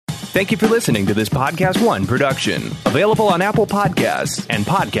Thank you for listening to this Podcast One production. Available on Apple Podcasts and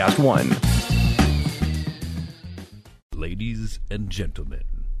Podcast One. Ladies and gentlemen,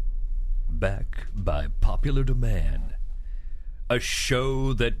 back by popular demand, a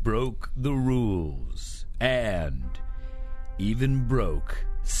show that broke the rules and even broke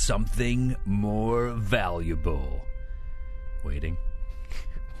something more valuable. Waiting.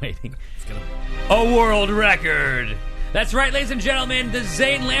 A world record! That's right, ladies and gentlemen, the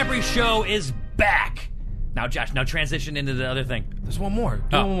Zane Lamprey Show is back! Now, Josh, transition into the other thing. There's one more.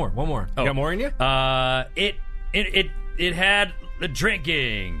 One more. You got more in you? It had the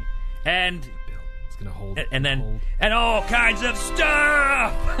drinking and It's gonna hold. And all kinds of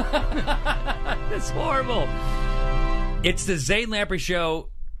stuff. It's horrible. It's the Zane Lamprey Show.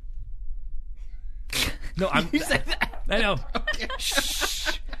 No, You said that. I know. Okay.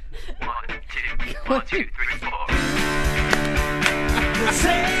 Shh. 1, 2, 3, 4. The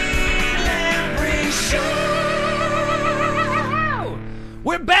Zane Lamprey Show.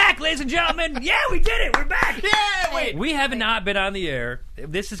 We're back, ladies and gentlemen. Yeah, we did it. We're back. Yeah, wait. We have not been on the air.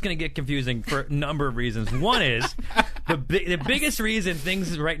 This is going to get confusing for a number of reasons. One is the biggest reason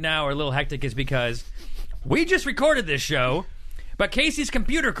things right now are a little hectic is because we just recorded this show, but Casey's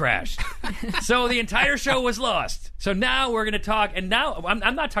computer crashed, so the entire show was lost. So now we're going to talk, and now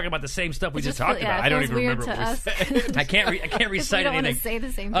I'm not talking about the same stuff we just talked about. I don't even remember what we said. I can't recite we don't anything. want to say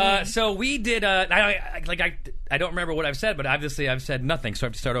the same thing. So we did. I don't remember what I've said, but obviously I've said nothing, so I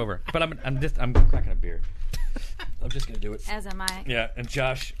have to start over. But I'm cracking a beer. I'm just going to do it. As am I. Yeah, and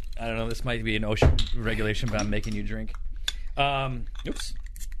Josh, I don't know. This might be an OSHA regulation, but I'm making you drink. Oops,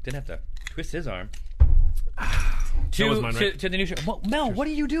 didn't have to twist his arm. was mine, right? To the new show. Mel, what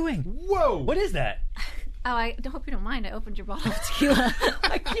are you doing? Whoa. What is that? Oh, I hope you don't mind. I opened your bottle of tequila.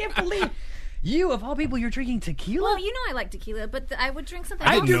 I can't believe you, of all people, you're drinking tequila. Well, you know I like tequila, but I would drink something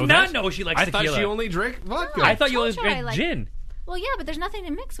I else. do know not that. know she likes I tequila. thought she only drank vodka. No, I thought you told always you I drank like- gin. Well, yeah, but there's nothing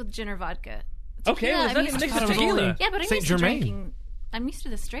to mix with gin or vodka. Okay, well, there's I'm nothing to used mix to- with tequila. Yeah, but I'm Saint used to Germain. drinking. I'm used to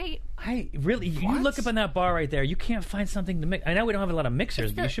the straight. You What? look up on that bar right there. You can't find something to mix. I know we don't have a lot of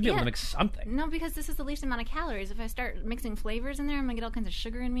mixers, It's but you the- should be able to yeah. mix something. No, because this is the least amount of calories. If I start mixing flavors in there, I'm going to get all kinds of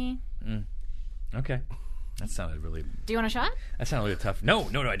sugar in me. Okay. That sounded really... Do you want a shot? That sounded really tough. No,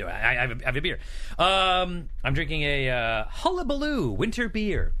 I don't. I have a beer. I'm drinking a Hullabaloo winter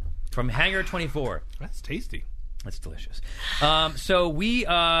beer from Hangar 24. That's tasty. That's delicious. So we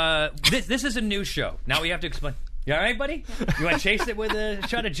this is a new show. Now we have to explain. You all right, buddy? You want to chase it with a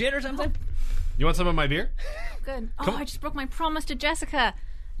shot of gin or something? You want some of my beer? Good. Oh, I just broke my promise to Jessica.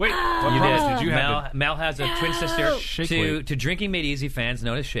 Wait, what You promise did. did you have? Mel has a twin sister Shake to Weight. Drinking Made Easy fans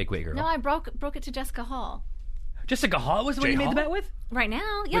known as Shake Weight Girl. No, I broke it to Jessica Hall. Jessica Hall was the one Jay you made Hall? the bet with? Right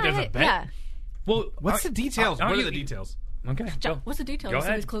now? Yeah. there's a bet? Yeah. Well, What's the details? aren't What are you- the details? Okay. What's the details? Go Is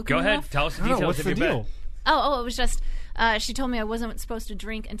ahead. his cloak Go coming ahead. off? Tell us the I don't details know, what's of the your deal? bet. Oh, it was just she told me I wasn't supposed to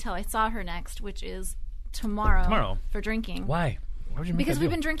drink until I saw her next, which is tomorrow. Tomorrow. For drinking. Why? Why would you make Because that we've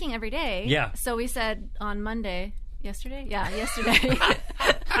deal? been drinking every day. Yeah. So we said on Monday. Yesterday? Yeah, yesterday.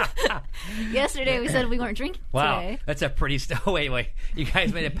 Yesterday we said we weren't drinking Wow. today. That's a pretty... wait. You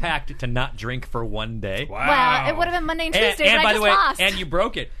guys made a pact to not drink for one day. Wow. Well, it would have been Monday and Tuesday, and but by I the just way, lost. and you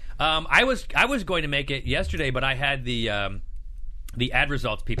broke it. I was going to make it yesterday, but I had the ad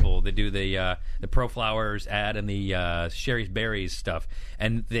results people that do the Pro Flowers ad and the Sherry's Berries stuff,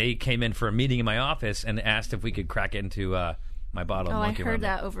 and they came in for a meeting in my office and asked if we could crack into my bottle. Oh, of I Monkey heard Rum.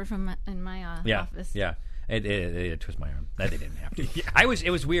 that over from in my office. Yeah. It twist my arm. That they didn't have to. It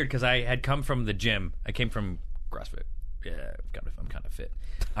was weird because I had come from the gym. I came from CrossFit. Yeah, I'm kind of fit.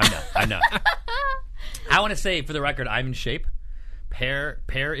 I'm not. I want to say for the record, I'm in shape. Pear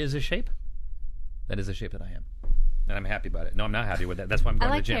is a shape. That is a shape that I am, and I'm happy about it. No, I'm not happy with that. That's why I'm I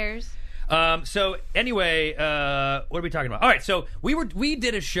going like to the gym. pears. So anyway, what are we talking about? All right, so we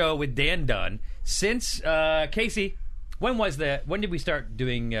did a show with Dan Dunn since Casey. When did we start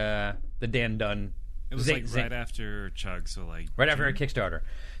doing the Dan Dunn? It was like right after Chug, so like Right after our Kickstarter.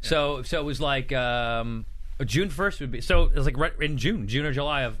 Yeah. So it was like June 1st would be. So it was like right in June or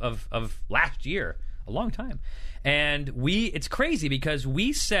July of last year, a long time. And it's crazy because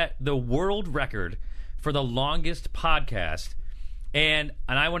we set the world record for the longest podcast. And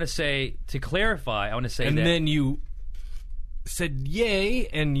I want to say, to clarify, And that, then you said yay,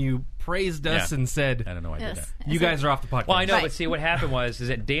 and you praised us Yeah. and said, I don't know why I did Yes. that. you guys are off the podcast. Well, I know, Right. but see, what happened is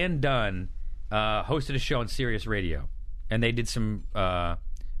that Dan Dunn hosted a show on Sirius Radio, and they did some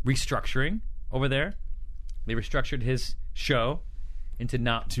restructuring over there. They restructured his show, into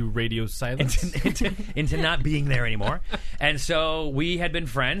not To radio silence. into not being there anymore. And so we had been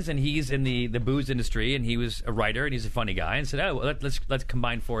friends, and he's in the booze industry, and he was a writer, and he's a funny guy, and said, "Oh, well, let's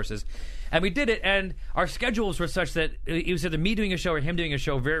combine forces." And we did it, and our schedules were such that it was either me doing a show or him doing a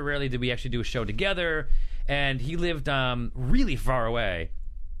show. Very rarely did we actually do a show together, and he lived really far away.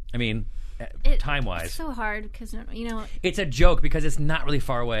 I mean, time-wise. It's so hard because, It's a joke because it's not really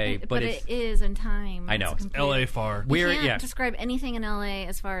far away, but it is in time. I know. It's complete- L.A. far. You can't describe anything in LA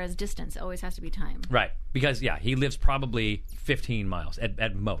as far as distance. It always has to be time. Right, because he lives probably 15 miles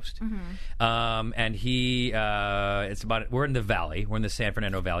at most, and we're in the Valley, we're in the San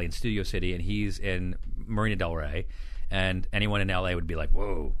Fernando Valley in Studio City, and he's in Marina Del Rey, and anyone in LA would be like,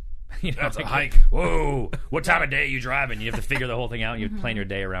 "Whoa." That's a hike. Whoa! What time of day are you driving? You have to figure the whole thing out, and you plan your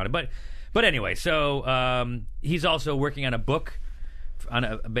day around it. But anyway, so he's also working on a book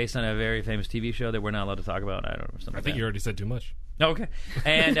based on a very famous TV show that we're not allowed to talk about. I don't know. Something I think you already said too much. Okay.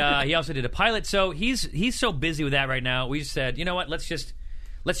 And he also did a pilot. So he's so busy with that right now. We just said, you know what? Let's just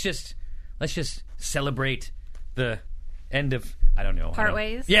celebrate the end of, I don't know. Part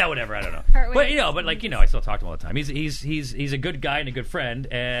ways? Yeah, whatever. I don't know. Part ways. But I still talk to him all the time. He's a good guy and a good friend,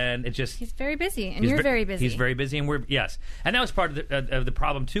 and it just He's very busy, and you're very busy. He's very busy, and and that was part of the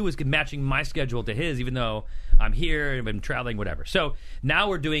problem too, was matching my schedule to his, even though I'm here and I'm traveling, whatever. So now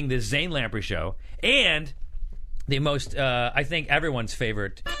we're doing the Zane Lamprey show, and the most I think everyone's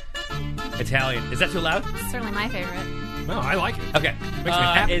favorite Italian. Is that too loud? It's certainly my favorite. No, I like it. Okay, Makes me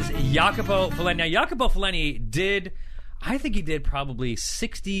happy. is Jacopo Fellini. Now, Jacopo Fellini I think he did probably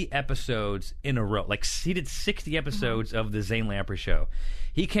 60 episodes in a row. Like, he did 60 episodes of the Zane Lamprey show.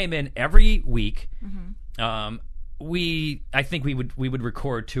 He came in every week. I think we would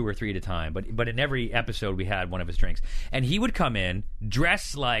record 2 or 3 at a time, but in every episode we had one of his drinks. And he would come in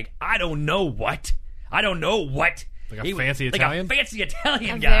dressed like I don't know what. Like a fancy Italian? Like a fancy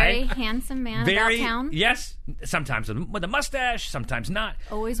Italian A guy. very handsome man about town. Yes, sometimes with a mustache, sometimes not.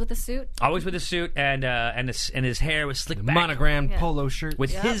 Always with a suit. Always with a suit, and his hair was slicked back. Monogrammed Yeah. polo shirt.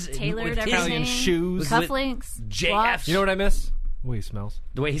 With Yep, his tailored with his Italian everything. shoes. Cufflinks. JF. watch. You know what I miss? The way he smells.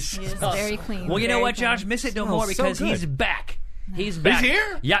 The way he He is smells. very clean. Well, you know very what, Josh? clean. Miss it no Smells more because so good. he's back. He's back.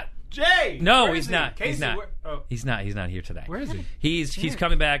 here? Yeah. Jay! No, where he's is he? not. Casey, He's not. where- oh. He's not. He's not here today. Where is he? He's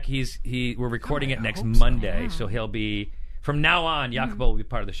coming back. We're recording it next hope so. Monday, so he'll be. From now on, Jacopo will be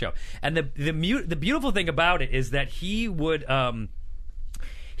part of the show. And the beautiful thing about it is that he would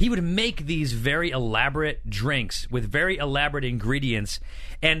make these very elaborate drinks with very elaborate ingredients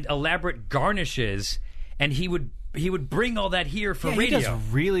and elaborate garnishes, and he would bring all that here for radio. He does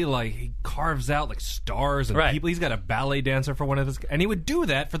really he carves out stars and Right. people. He's got a ballet dancer for one of his, and he would do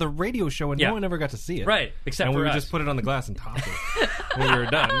that for the radio show, and Yeah. no one ever got to see it. Right, except and for we would us. just put it on the glass and top it when we were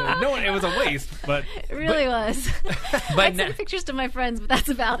done. No one, it was a waste, but It really was. but I na- sent pictures to my friends, but that's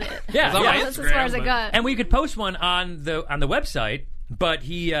about it. Yeah, It's on yeah. my That's as far as I Instagram, got. And we could post one on the website, but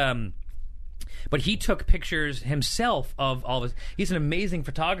he took pictures himself of all of his. He's an amazing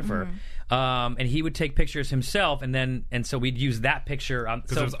photographer, and he would take pictures himself, and so we'd use that picture on.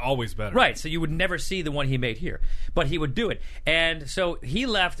 because So, it was always better. right, so you would never see the one he made here, but he would do it. And so he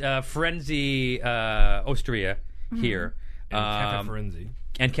left Frenzy Austria here. And Cafe Forenzi.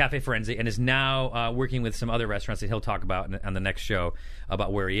 And Cafe Forenzi, and is now working with some other restaurants that he'll talk about on the next show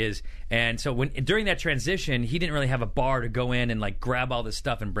about where he is. And so during that transition, he didn't really have a bar to go in and grab all this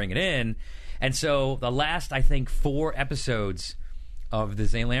stuff and bring it in. And so the last, I think, 4 episodes of the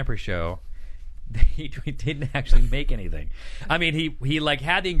Zane Lamprey show, he didn't actually make anything. I mean, he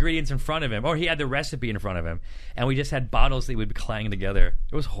had the ingredients in front of him, or he had the recipe in front of him, and we just had bottles that would be clanging together.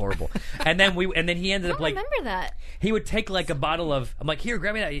 It was horrible. and then he ended I up don't remember that. he would take a bottle of. I'm like, here,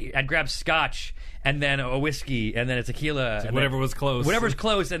 grab me that. I'd grab scotch and then a whiskey and then a tequila. And whatever then, was close. Whatever's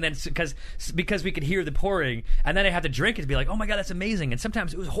close, and then because we could hear the pouring, and then I had to drink it to be like, oh my god, that's amazing. And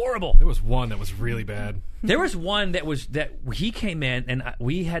sometimes it was horrible. There was one that was really bad. There was one that he came in and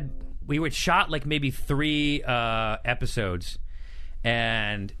we would shot maybe 3 episodes.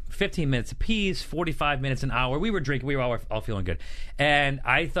 And 15 minutes apiece, 45 minutes, an hour. We were drinking. We were all feeling good. And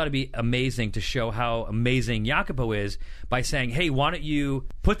I thought it'd be amazing to show how amazing Jacopo is by saying, hey, why don't you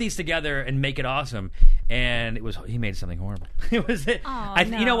put these together and make it awesome? And he made something horrible. It was it. no.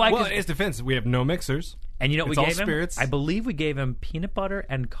 You know why? Well, in his defense, we have no mixers. And you know what It's we all gave him? spirits. I believe we gave him peanut butter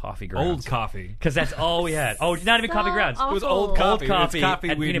and coffee grounds. Old coffee. Because that's all we had. Oh, not even So coffee grounds. awful. It was old Old coffee. coffee It's coffee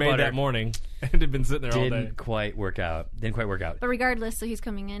and we peanut made butter. that morning and had been sitting there all day. Didn't quite work out. But regardless, so he's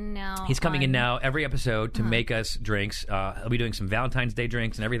coming in now. He's coming in now every episode Uh-huh. to make us drinks. He'll be doing some Valentine's Day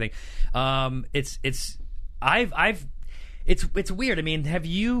drinks and everything. It's weird. I mean, have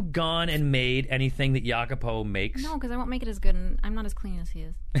you gone and made anything that Jacopo makes? No, because I won't make it as good, and I'm not as clean as he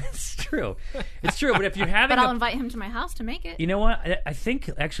is. It's true. It's true. But if you're having, But I'll invite him to my house to make it. you know what? I think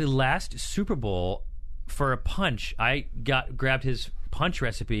actually last Super Bowl for a punch, I grabbed his punch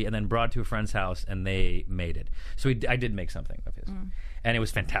recipe and then brought it to a friend's house, and they made it. So I did make something of his, and it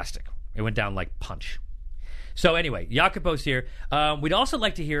was fantastic. It went down like punch. So anyway, Jacopo's here. We'd also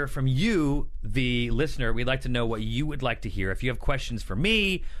like to hear from you, the listener. We'd like to know what you would like to hear. If you have questions for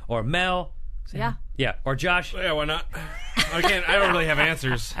me or Mel, Yeah. or Josh. Yeah, why not? I don't really have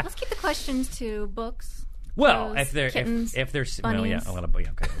answers. Let's keep the questions to books. Well, clothes, if there's well, yeah, bunnies. a little bit.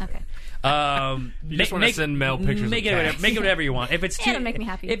 Okay. Okay. You just want to send Mel pictures Make of it cats. whatever you want. If it's Yeah, too to make me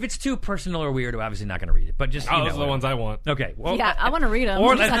happy. If it's too personal or weird, we're obviously not going to read it. But just Oh, those are the ones I want. Okay. Well, Yeah, I want to read them.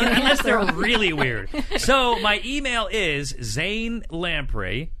 or I'm just not gonna unless answer they're them. really weird. So my email is Zane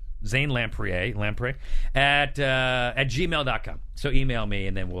Lamprey at gmail.com. So email me,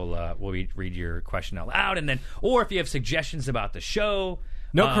 and then we'll read your question out loud, and then or if you have suggestions about the show.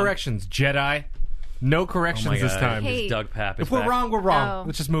 No corrections, Jedi. No Oh corrections my this God, time. Hey. Doug Papp is If we're back. wrong, we're wrong. Oh,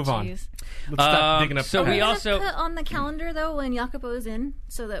 Let's just move on. jeez. Let's stop digging up. so we cats. also- put on the calendar though when Jacopo is in,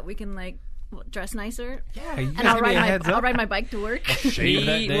 so that we can like dress nicer. Yeah, you And guys I'll give me ride a my heads I'll up. ride my bike to work. Shave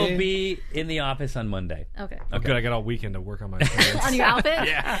that He day. will be in the office on Monday. Okay. Good, I got all weekend to work on my pants. On your outfit?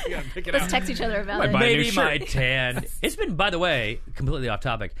 Yeah, pick it Let's out. text each other about it. buy a new Maybe shirt. my tan. It's been, by the way, completely off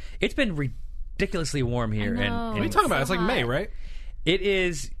topic. It's been ridiculously warm here, I know. and What are you talking about? It's like hot. May, right? it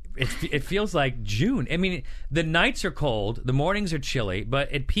is. It feels like June. I mean, the nights are cold, the mornings are chilly, but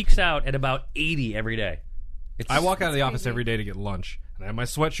it peaks out at about 80 every day. I walk out of the office crazy. every day to get lunch, and I have my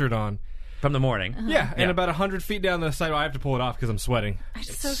sweatshirt on. from the morning. Yeah, Yeah. and about 100 feet down the sidewalk, I have to pull it off because I'm sweating. It's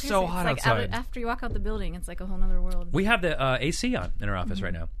It's so, so crazy. hot it's like outside. after you walk out the building, it's like a whole nother world. We have the AC on in our office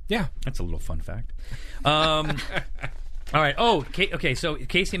right now. Yeah. That's a little fun fact. All right. Oh, okay. So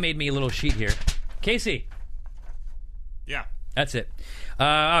Casey made me a little sheet here. Casey, Yeah. that's it. All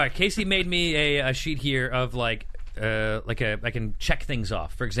right. Casey made me a sheet here of I can check things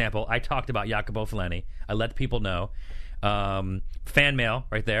off. For example, I talked about Jacopo Fellini. I let people know. Fan mail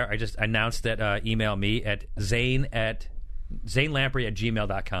right there. I just announced that. Email me at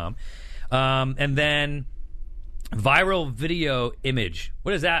zanelamprey@gmail.com. And then viral video image.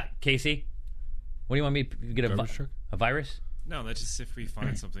 What is that, Casey? What do you want me to get Garbage truck? a virus? No, that's just if we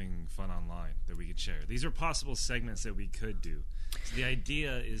find something fun online that we could share. These are possible segments that we could do. So the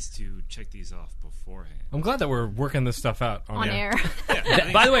idea is to check these off beforehand. I'm glad that we're working this stuff out on air.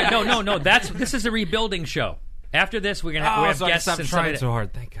 By the way, no. This is a rebuilding show. After this, we're gonna we have so I can guests stop and trying somebody so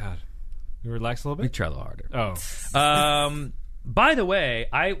hard. Thank God. You relax a little We bit? try a little harder. Oh. By the way,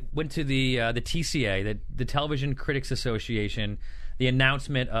 I went to the TCA, the Television Critics Association, the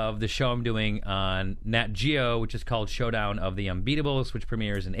announcement of the show I'm doing on Nat Geo, which is called Showdown of the Unbeatables, which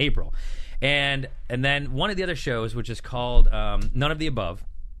premieres in April, and then one of the other shows, which is called None of the Above.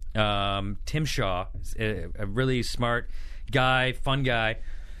 Tim Shaw, a really smart guy, fun guy,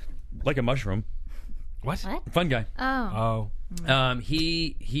 like a mushroom. What? Fun guy. Oh. Oh.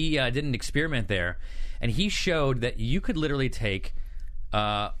 He did an experiment there, and he showed that you could literally take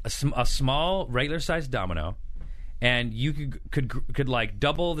a small regular sized domino, and you could like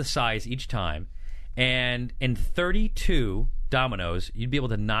double the size each time, and in 32 dominoes you'd be able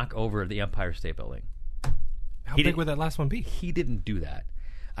to knock over the Empire State Building. How He big did- would that last one be? He didn't do that.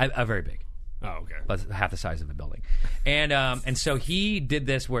 Very big. Oh, okay. That's half the size of a building, and so he did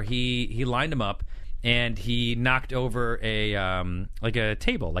this where he lined them up. And he knocked over a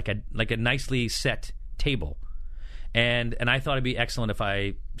table, like a nicely set table, and I thought it'd be excellent if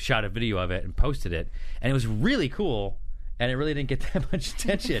I shot a video of it and posted it, and it was really cool, and it really didn't get that much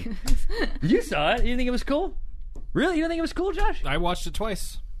attention. You saw it? You didn't think it was cool? Really? You don't think it was cool, Josh? I watched it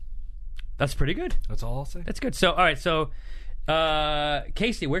twice. That's pretty good. That's all I'll say. That's good. So all right, so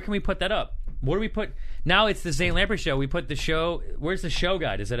Casey, where can we put that up? What do we put? Now it's the Zane Lamprey Show. We put the show. Where's the show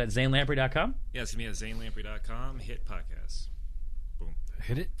guide? Is it at zanelamprey.com? Yeah, it's me at zanelamprey.com. Hit podcast. Boom.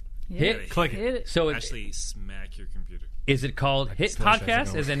 Hit it. Hit. Click it. Hit it. So Actually, smack your computer. is it called Hit slash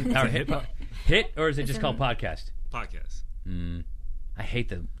Podcast? that As in or hit, or is it just called podcast? Podcast. I hate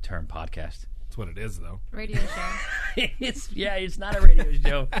the term podcast. That's what it is, though. Radio show. It's not a radio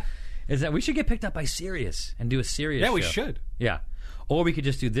show. Is that we should get picked up by Sirius and do a serious? Yeah, we show. should. Yeah, or we could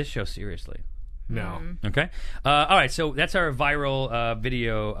just do this show seriously. No. Okay. All right. So that's our viral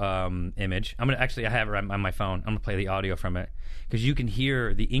video image. I have it on my phone. I'm gonna play the audio from it because you can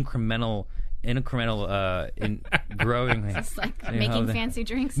hear the incremental in growing. It's like You making know, fancy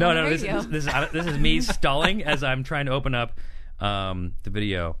drinks No, on no. the This radio. is me stalling as I'm trying to open up the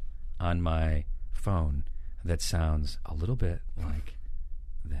video on my phone. that sounds a little bit like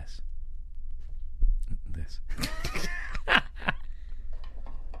this. This.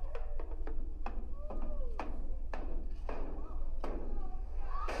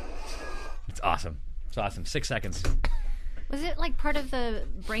 It's awesome. It's awesome. 6 seconds. Was it like part of the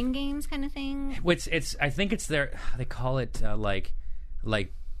brain games kind of thing? It's I think it's their, they call it like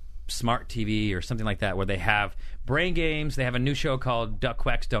smart TV or something like that, where they have brain games. They have a new show called Duck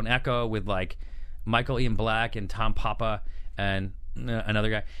Quacks Don't Echo with like Michael Ian Black and Tom Papa and another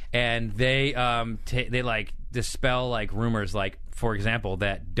guy, and they they like dispel like rumors, like for example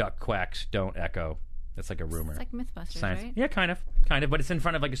that duck quacks don't echo. That's like a rumor. It's like Mythbusters, Science. right? Yeah, kind of, but it's in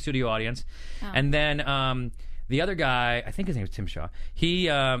front of like a studio audience. Oh. And then the other guy, I think his name is Tim Shaw, he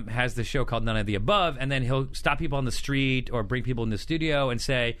has the show called None of the Above, and then he'll stop people on the street or bring people in the studio and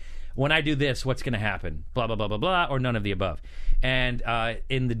say, when I do this, what's going to happen? Blah, blah, blah, blah, blah, or none of the above. And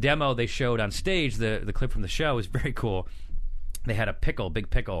in the demo they showed on stage, the clip from the show was very cool. They had a pickle, big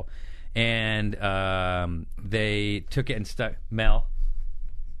pickle, and they took it and stuck... Mel,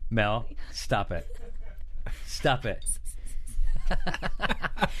 stop it. Stop it.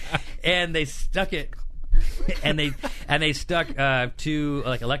 And they stuck it, and they stuck two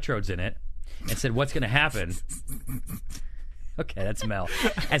like electrodes in it, and said, "What's going to happen?" Okay, that's Mel.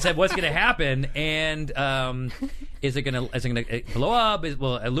 And said, "What's going to happen?" And is it going to blow up?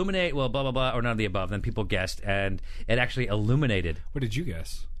 Will it illuminate? Will blah blah blah, or none of the above? Then people guessed, and it actually illuminated. What did you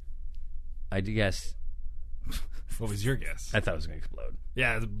guess? I guess. What was your guess? I thought it was going to explode.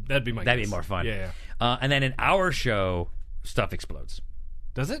 Yeah, that'd be my That'd guess. be more fun. Yeah. And then in our show, stuff explodes.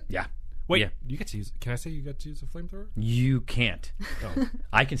 Does it? Yeah. Wait, Yeah. you get to use... Can I say you got to use a flamethrower? You can't. Oh.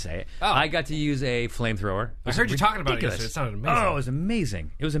 I can say it. Oh. I got to use a flamethrower. I heard you talking about it Ridiculous. yesterday. It sounded amazing. Oh, it was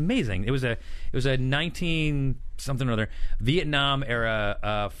amazing. It was amazing. It was a 19 something or other Vietnam era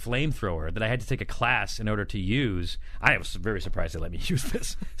flamethrower that I had to take a class in order to use. I was very surprised they let me use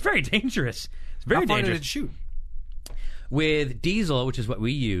this. It's very dangerous. It's very How far dangerous. did it shoot? With diesel, which is what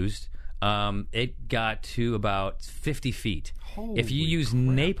we used, it got to about 50 feet. If you use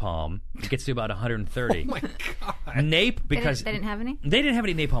napalm, it gets to about 130. Oh my god! Because They didn't have any? They didn't have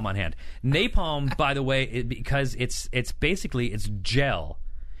any napalm on hand. Napalm, by the way, because it's basically it's gel,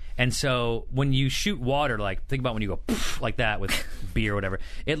 and so when you shoot water, like think about when you go poof, like that with beer or whatever,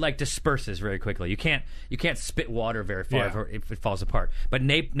 it like disperses very quickly. You can't spit water very far if it falls apart. But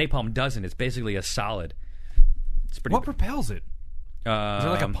napalm doesn't. It's basically a solid. It's pretty. What propels it? Is there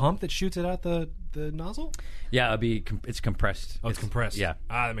like a Um, pump that shoots it out the nozzle? Yeah, it's compressed. Oh, it's compressed. Yeah.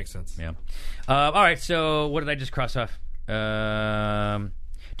 Ah, that makes sense. Yeah. All right. So what did I just cross off? Do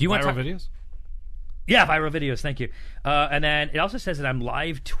you want Viral to videos? Yeah, viral videos. Thank you. And then it also says that I'm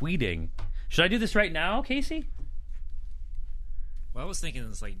live tweeting. Should I do this right now, Casey? Well, I was thinking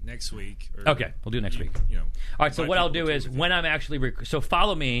it's like next week. Or, Okay, we'll do it next week. You know. All right. So invite what I'll people do to is it. when I'm actually so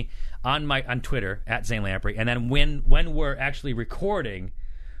follow me on Twitter at Zane Lamprey, and then when we're actually recording,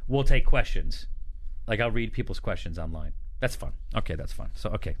 we'll take questions. Like I'll read people's questions online. That's fun. Okay, that's fun.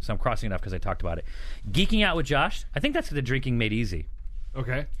 So I'm crossing it off because I talked about it. Geeking out with Josh. I think that's the Drinking Made Easy.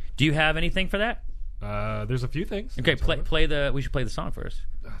 Okay. Do you have anything for that? There's a few things. Okay, play the. We should play the song first.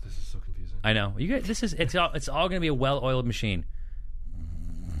 Oh, this is so confusing. I know. You guys, it's all going to be a well-oiled machine.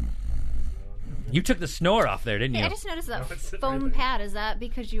 You took the snore off there, didn't you? Hey, I just noticed that foam pad. Is that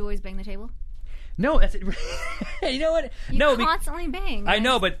because you always bang the table? No, that's it. You know what? You no, constantly bang. I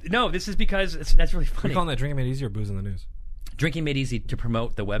know, but no. This is because that's really Are funny. you calling that Drinking Made Easy or Booze in the News? Drinking Made Easy to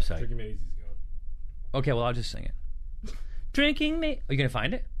promote the website. Drinking Made Easy's gone. Okay, well I'll just sing it. Drinking Made. Are you gonna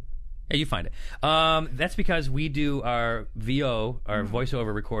find it? Yeah, you find it. That's because we do our VO, our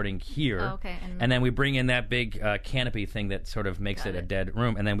voiceover recording here, Oh, okay, and then we bring in that big canopy thing that sort of makes it a dead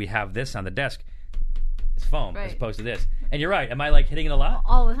room, and then we have this on the desk. It's foam as Right. opposed to this. And you're right. Am I like hitting it a lot?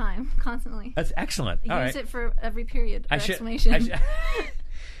 all the time, constantly. That's excellent. All Use right. it for every period. I Or should- exclamation. I should-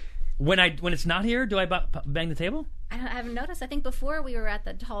 when it's not here, do I bang the table? I haven't noticed. I think before we were at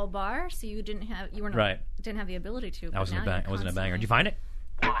the tall bar, so you didn't have Right. didn't have the ability to. I but wasn't now a you're banger. Did you constantly- find it?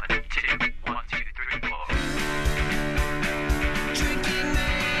 1, 2, 1, 2, 3, 4.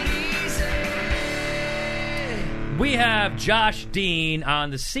 We have Josh Dean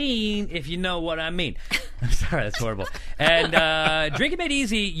on the scene, if you know what I mean. I'm sorry, that's horrible. And Drinking Made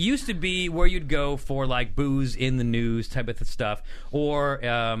Easy used to be where you'd go for like booze in the news type of stuff, or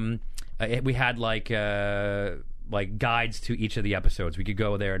we had like guides to each of the episodes. We could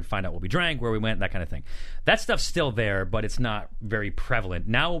go there and find out what we drank, where we went, that kind of thing. That stuff's still there, but it's not very prevalent.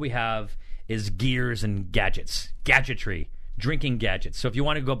 Now what we have is gears and gadgetry. Drinking gadgets. So if you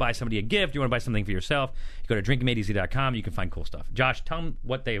want to go buy somebody a gift, you want to buy something for yourself, you go to drinkingmadeeasy.com. You can find cool stuff. Josh, tell them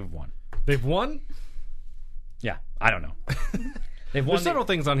what they've won. They've won I don't know. They've won There's several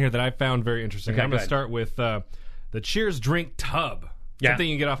things on here that I found very interesting. Okay, I'm go going to ahead. start with the Cheers drink tub. Yeah. Something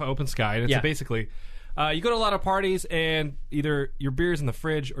you get off of Open Sky. And it's Yeah. basically, you go to a lot of parties and either your beer is in the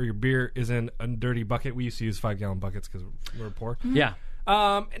fridge or your beer is in a dirty bucket. We used to use 5-gallon buckets because we're poor. Yeah.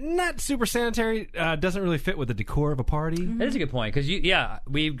 Not super sanitary. Doesn't really fit with the decor of a party. That is a good point because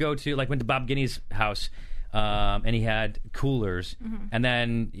we go to went to Bob Guinea's house, and he had coolers, and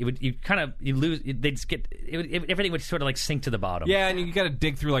then everything would sort of like sink to the bottom. Yeah, and you got to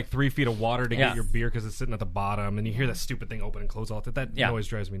dig through like 3 feet of water to Yeah. get your beer because it's sitting at the bottom, and you hear that stupid thing open and close all the time. That Yeah. noise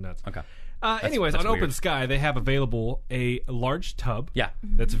drives me nuts. Okay. Anyways, that's on Open weird. Sky, they have available a large tub. Yeah.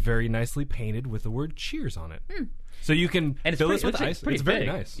 That's very nicely painted with the word Cheers on it. So you can And it's fill pretty, this with looks like ice. pretty It's very big.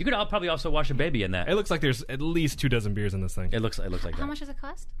 nice. You could probably also wash a baby in that. It looks like there's at least 24 beers in this thing. It looks like How that. much does it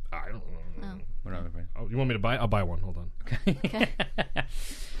cost? I don't know. Whatever. Oh, you want me to buy? I'll buy one. Hold on. Okay.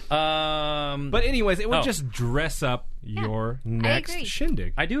 But anyways, it would Oh. just dress up your next agree.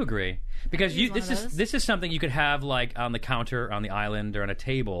 shindig. I do agree because use one of those. this is something you could have like on the counter on the island or on a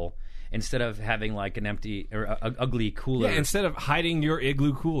table instead of having like an empty or a ugly cooler. Yeah, instead of hiding your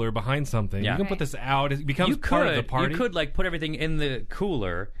igloo cooler behind something, Yeah. you can put this out. It becomes you part of the party. You could like put everything in the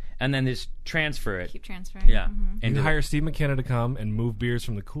cooler and then just transfer it. Keep transferring. Yeah. Mhm. You And can hire Steve McKenna to come and move beers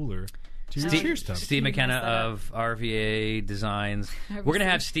from the cooler to your Cheers tub. Steve McKenna messed that up. of RVA Designs. We're gonna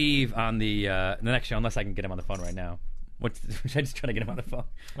have Steve on the next show, unless I can get him on the phone right now. Should I just try to get him on the phone?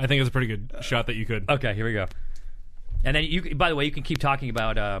 I think it's a pretty good shot that you could. Okay, here we go. And then you, by the way, you can keep talking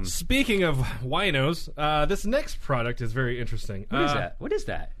about. Speaking of winos, this next product is very interesting. What is that? What is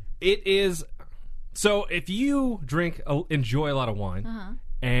that? It is. So if you enjoy a lot of wine,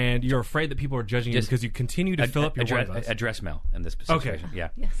 and you're afraid that people are judging you Just because you continue to fill up your wine glass. a dress mill in this situation. Yeah.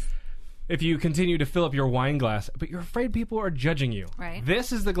 Yes. If you continue to fill up your wine glass, but you're afraid people are judging you, Right.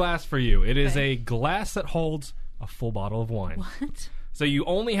 this is the glass for you. It is Okay. a glass that holds a full bottle of wine. What? So you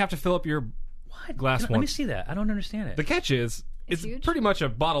only have to fill up your What? glass Let me once. see that. I don't understand it. The catch is, it's huge? pretty much a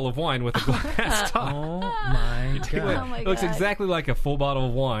bottle of wine with a glass top. Oh my god! Oh my It looks God. exactly like a full bottle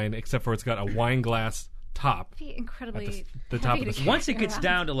of wine, except for it's got a wine glass top. Be incredibly the top heavy of the to stick. carry Once it gets around.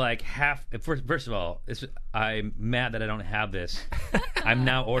 down to like half, first of all, I'm mad that I don't have this. I'm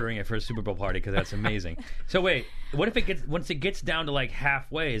now ordering it for a Super Bowl party because that's amazing. So wait, what if once it gets down to like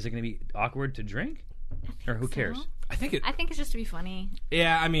halfway? Is it going to be awkward to drink, or who cares? so. I think it. I think it's just to be funny.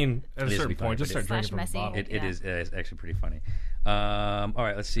 Yeah, I mean, at a is to certain be funny, point, just but start it's- drinking from Slash the bottle. messy. It's actually pretty funny. All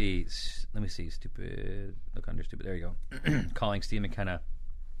right, let's see. Let me see. Stupid. Look under stupid. There you go. Calling Steve McKenna.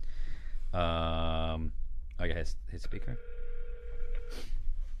 Oh, yeah, hit speaker.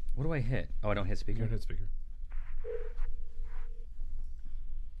 What do I hit? Oh, I don't hit speaker. Go ahead, speaker.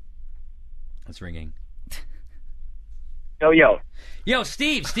 It's ringing. Yo. Yo,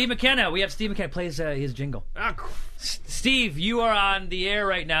 Steve McKenna. We have Steve McKenna plays his jingle. Steve, you are on the air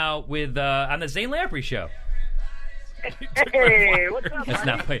right now with on the Zane Lamprey show. Hey, what's up? That's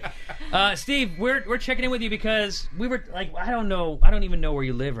not wait. Steve, we're checking in with you because we were like, I don't even know where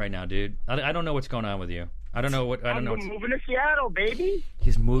you live right now, dude. I don't know what's going on with you. I don't know what. I don't I'm know. What's, moving to Seattle, baby.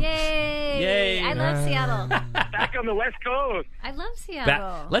 he's moved. Yay! Yay. I love Seattle. Back on the West Coast. I love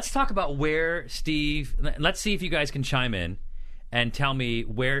Seattle. Let's talk about where Steve. Let's see if you guys can chime in and tell me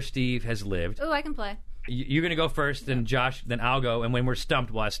where Steve has lived. Ooh, I can play. You're gonna go first, then Josh, then I'll go, and when we're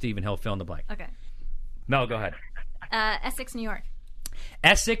stumped, we'll ask Steve and he'll fill in the blank. Okay. Mel, go ahead. Essex, New York.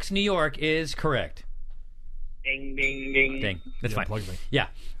 Essex, New York is correct. Ding, ding, ding. Dang, that's fine. Plug me. Yeah.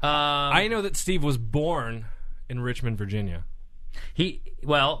 I know that Steve was born in Richmond, Virginia.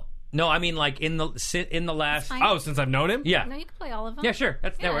 Well, no, I mean like in the last. Fine. Oh, since I've known him? Yeah. No, you can play all of them. Yeah, sure.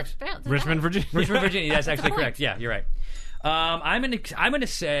 That works. Richmond, Virginia. Richmond, Virginia. That's actually point. correct. Yeah, you're right. I'm gonna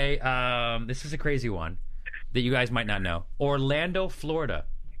say this is a crazy one that you guys might not know. Orlando, Florida.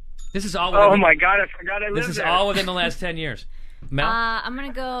 This is all. Oh my God, I forgot I lived This is there. all within the last 10 years. Mel, I'm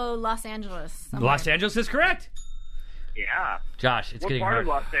gonna go Los Angeles. somewhere. Los Angeles is correct. Yeah. Josh, it's What getting part hard. of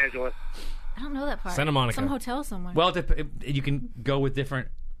Los Angeles? I don't know that part. Santa Monica. Some hotel somewhere. Well, you can go with different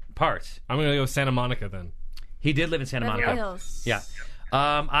parts. I'm going to go Santa Monica then. He did live in Santa Beverly Monica. Hills. Yeah.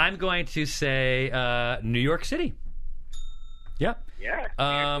 I'm going to say New York City. Yep. Yeah. New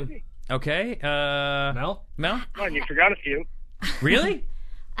York City. Okay. Mel? Mel? Come on, you forgot a few. Really?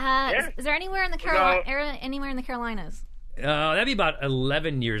 Is there anywhere in the anywhere in the Carolinas? That'd be about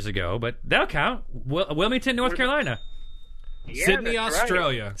 11 years ago, but that'll count. Wilmington, North Carolina. Yeah, Sydney, that's right.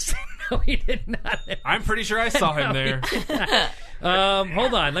 Australia. No, he did not. I'm pretty sure I saw him there.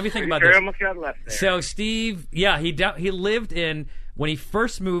 Hold on. Let me think about Sure, this. almost got left there. So Steve, yeah, he lived in when he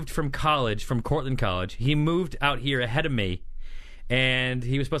first moved from college, from Cortland College. He moved out here ahead of me, and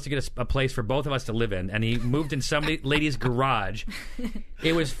he was supposed to get a place for both of us to live in, and he moved in some lady's garage.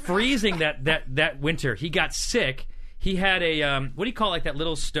 It was freezing that winter. He got sick. He had a what do you call it, like that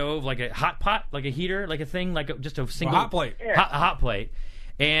little stove, like a hot pot, like a heater, like a thing, like just a single hot plate. hot plate,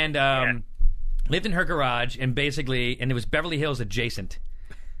 and lived in her garage, and it was Beverly Hills adjacent.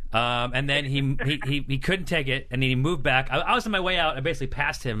 And then he couldn't take it, and he moved back. I was on my way out. I basically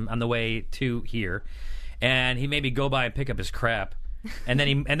passed him on the way to here, and he made me go by and pick up his crap. And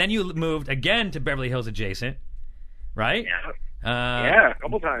then you moved again to Beverly Hills adjacent, right? Yeah. Yeah, a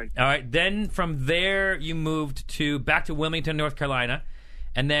couple times. All right. Then from there you moved back to Wilmington, North Carolina,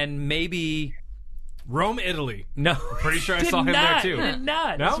 and then maybe Rome, Italy. no. Pretty sure I Did saw him there, not, too. Did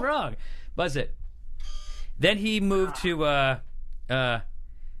not. No? That's wrong. Buzz it. Then he moved to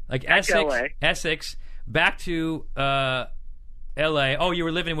like Essex, back to L.A. Oh, you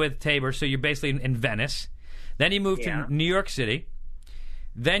were living with Tabor, so you're basically in Venice. Then you moved to New York City.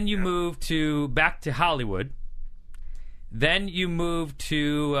 Then you moved back to Hollywood. Then you moved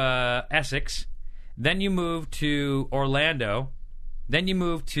to Essex. Then you moved to Orlando. Then you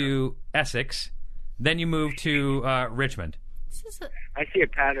moved to Essex. Then you moved to Richmond. This is I see a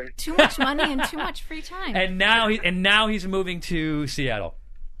pattern. too much money and too much free time. And now he's moving to Seattle.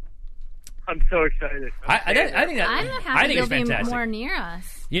 I'm so excited. I think that I'm I happy think you'll it's be fantastic. more near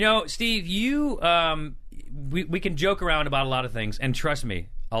us. You know, Steve, we can joke around about a lot of things, and trust me,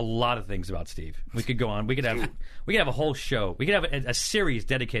 a lot of things about Steve. We could go on. We could have a whole show. We could have a series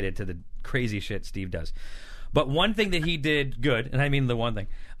dedicated to the crazy shit Steve does. But one thing that he did good, and I mean the one thing,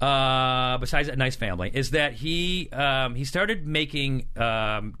 besides a nice family, is that he started making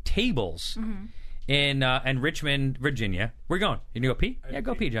tables in Richmond, Virginia. Where you going? You gonna go pee? Yeah,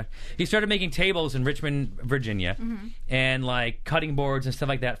 go pee, John. He started making tables in Richmond, Virginia, and like cutting boards and stuff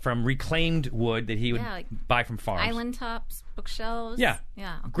like that from reclaimed wood that he would like buy from farms. Island tops, bookshelves. Yeah,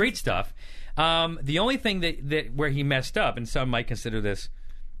 Yeah. great stuff. The only thing that where he messed up, and some might consider this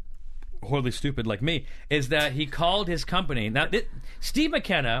horribly stupid like me, is that he called his company. Now, Steve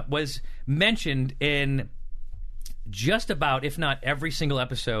McKenna was mentioned in just about, if not every single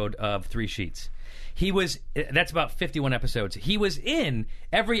episode of Three Sheets. That's about 51 episodes. He was in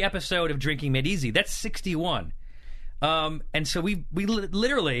every episode of Drinking Made Easy. That's 61. And so we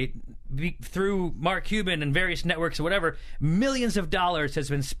literally, through Mark Cuban and various networks or whatever, millions of dollars has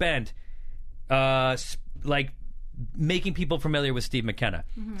been spent, like making people familiar with Steve McKenna.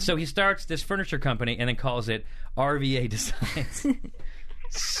 So he starts this furniture company and then calls it RVA Designs.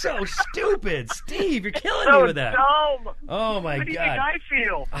 So stupid, Steve! You're killing me with that. Dumb. Oh my How do you god! think I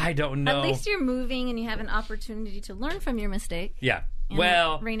feel? I don't know. At least you're moving and you have an opportunity to learn from your mistake. Yeah. And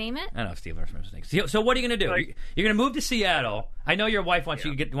Well, rename it. I don't know if Steve learns from his mistakes. So what are you going to do? You're going to move to Seattle. I know your wife wants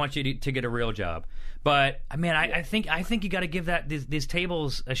you to get a real job, but I mean, I think you got to give these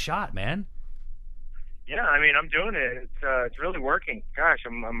tables a shot, man. Yeah, I mean, I'm doing it. It's really working. Gosh,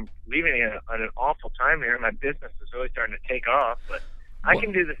 I'm leaving it at an awful time here. My business is really starting to take off, but I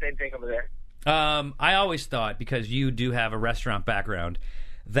can do the same thing over there. I always thought, because you do have a restaurant background,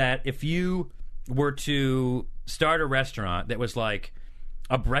 that if you were to start a restaurant that was like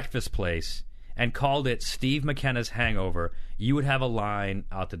a breakfast place and called it Steve McKenna's Hangover, you would have a line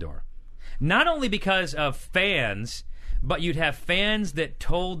out the door. Not only because of fans, but you'd have fans that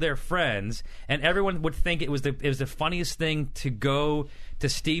told their friends, and everyone would think it was the funniest thing to go to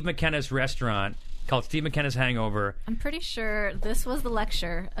Steve McKenna's restaurant called Steve McKenna's Hangover. I'm pretty sure this was the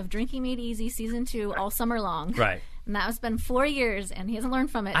lecture of Drinking Made Easy Season 2 all summer long. Right. And that has been 4 years, and he hasn't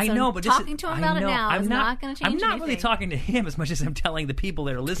learned from it. I so know, but talking to him about it now is not going to change I'm not anything. really talking to him as much as I'm telling the people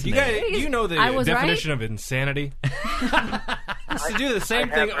that are listening. Do you know the I was definition of insanity? It's to do the same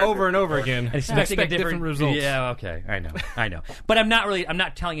I thing have heard over and over again and Expecting expect different results. Yeah, okay, I know. But I'm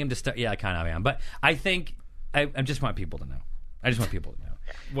not telling him to start. Yeah, I kind of am. But I think I just want people to know. I just want people to know.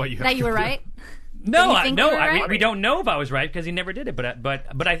 What you have That you to were do. right? No, you think you were right? we don't know if I was right because he never did it.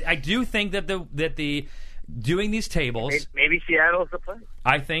 But I do think that the doing these tables. Maybe Seattle's the place.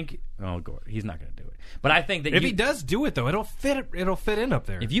 I think. Oh, God, he's not going to do it. But I think that If he does do it though, it'll fit in up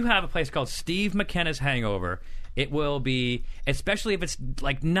there. if you have a place called Steve McKenna's Hangover, it will be, especially if it's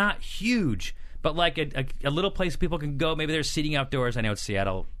like not huge, but like a little place people can go. Maybe there's seating outdoors. I know it's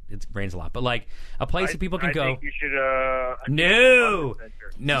Seattle. It rains a lot, but like a place that people can I go. think you should. No, fund this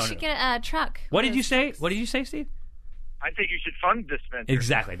venture. no. You should get a truck. What did you say? What did you say, Steve? I think you should fund this venture.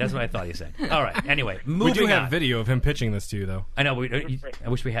 Exactly. That's what I thought you said. All right. Anyway, we moving do have on. video of him pitching this to you though. I know. I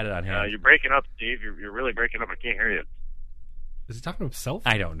wish we had it on here. You're breaking up, Steve. You're really breaking up. I can't hear you. Is he talking to himself?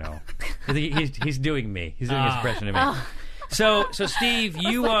 I don't know. He's doing me. He's doing his impression of me. So Steve,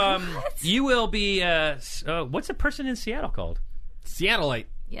 you will be. What's a person in Seattle called? Seattleite.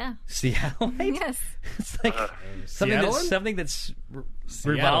 Yeah. Seattle. Yes. It's like Seattlean? something that's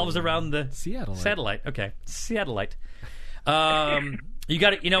revolves around the Seattleite. satellite. Okay, Seattleite. You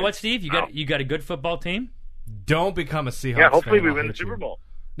got it. You know what, Steve? You got a good football team. Don't become a Seahawks Yeah, hopefully fan. we I'll win the hate you. Super Bowl.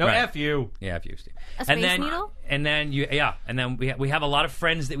 No, Right. F you. Yeah, if you, Steve. A Space Needle? And then we have a lot of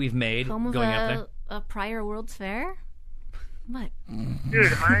friends that we've made Home of going up there. a prior World's Fair? What?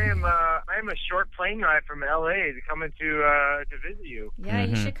 Dude, I am a short plane ride from L.A. to come to visit you. Yeah,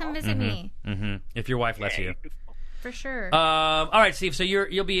 you should come visit me. Mm-hmm. If your wife lets you. For sure. All right, Steve. So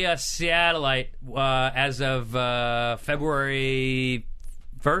you'll be a Seattleite as of February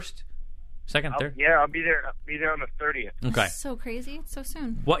 1st, 2nd, 3rd. Yeah, I'll be there. I'll be there on the 30th. Okay. So crazy. It's so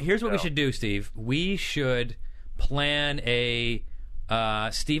soon. Here's what we should do, Steve. We should plan a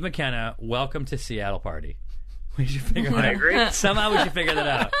Steve McKenna welcome to Seattle party. We should figure that out. I agree. Somehow we should figure that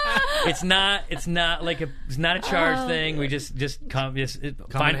out. It's not a charge thing. We just come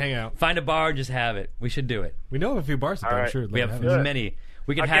and hang out. Find a bar and just have it. We should do it. We know of a few bars up there. All I'm right. sure. We have Good. many.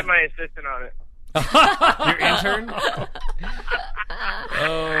 We could I'll have get my assistant on it. your intern.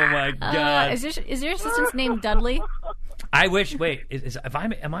 Oh my God! Is your assistant's name Dudley? I wish. Wait,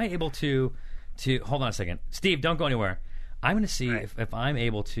 am I able to hold on a second, Steve? Don't go anywhere. I'm going to see if I'm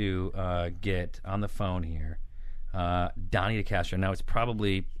able to get on the phone here, Donnie DeCastro. Now it's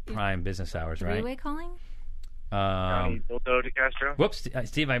probably prime business hours, right? Three-way calling? Johnny Dildo DeCastro. Whoops,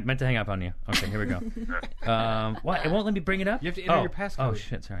 Steve, I meant to hang up on you. Okay, here we go. What? It won't let me bring it up. You have to enter your passcode. Oh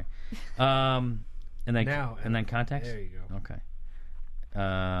shit, sorry. And then Now, and then contacts. there you go. Okay.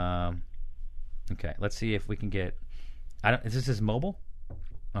 Okay. Let's see if we can get. Is this his mobile?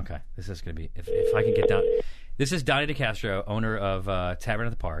 Okay. This is going to be if I can get down. This is Donnie DeCastro, owner of Tavern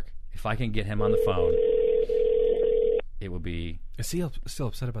at the Park. If I can get him on the phone, it will be. Is he still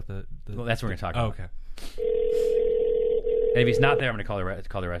upset about the Well, that's what we're going to talk about. okay. And if he's not there, I'm going to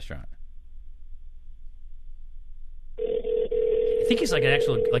call the restaurant. I think he's like an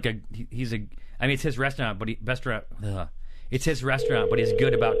actual he's a. I mean, it's his restaurant, but it's his restaurant, but he's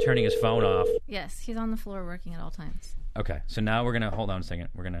good about turning his phone off. Yes, he's on the floor working at all times. Okay, so now we're gonna hold on a second.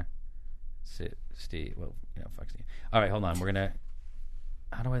 We're gonna sit Steve. Well, fuck Steve. All right, hold on. We're gonna.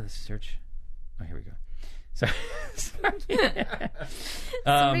 How do I search? Oh, here we go. So,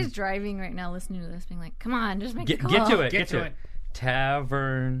 Somebody's driving right now, listening to this, being like, "Come on, just make the call." Get to it. Get to it.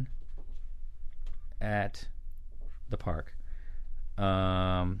 Tavern at the Park.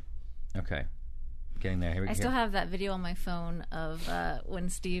 Okay, getting there. Here we go. I still have that video on my phone of when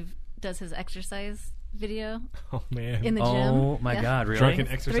Steve does his exercise video Oh man. in the gym. Oh my Yeah. God! Really? Drunken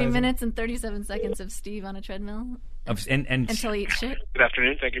exercise. 3 minutes and 37 seconds of Steve on a treadmill And until he eats shit. Good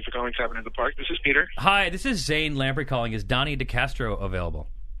afternoon. Thank you for calling Tavern at the Park. This is Peter. hi, this is Zane Lamprey calling. Is Donnie DeCastro available?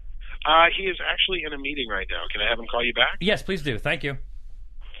 He is actually in a meeting right now. Can I have him call you back? Yes, please do. Thank you.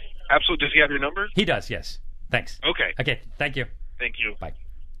 Absolutely. Does he have your number? He does. Yes. Thanks. Okay. Okay. Thank you. Thank you. Bye.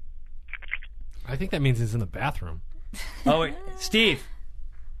 I think that means he's in the bathroom. Oh, wait. Steve.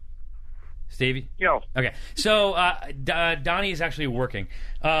 Stevie? Yo. Okay. So, Donnie is actually working.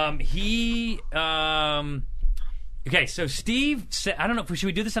 Okay, so Steve said, I don't know, should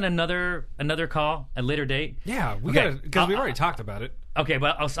we do this on another call, a later date? Yeah, we Okay. gotta, because we already talked about it. Okay,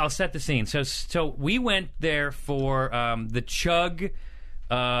 but I'll set the scene. So we went there for the Chug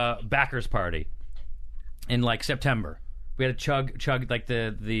backers party in like September. We had a Chug like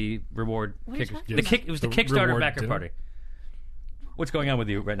the reward What are you kick. talking The about? kick. It was the The Kickstarter reward backer dinner? party. What's going on with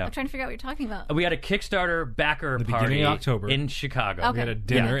you right now? I'm trying to figure out what you're talking about. We had a Kickstarter backer The party beginning of October. in Chicago. Okay. We had a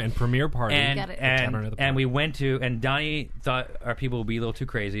dinner Yeah. and premiere party. Got it. And Tavern at the and Park. we went to, and Donnie thought our people would be a little too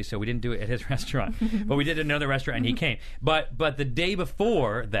crazy, so we didn't do it at his restaurant. But we did it at another restaurant, and he came. But the day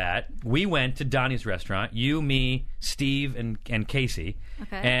before that, we went to Donnie's restaurant. You, me, Steve, and Casey.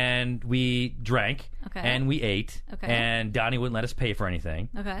 Okay. And we drank. Okay. And we ate. Okay. And Donnie wouldn't let us pay for anything.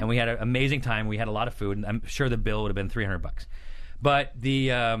 Okay. And we had an amazing time. We had a lot of food, and I'm sure the bill would have been $300. But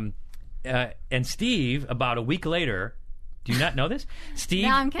the and Steve, about a week later, do you not know this? Steve,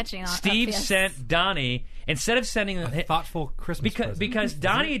 Now I'm catching on. Steve Yes. sent Donnie, instead of sending a thoughtful Christmas present. because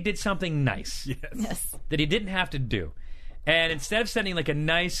Donnie did something nice Yes. that he didn't have to do, and instead of sending like a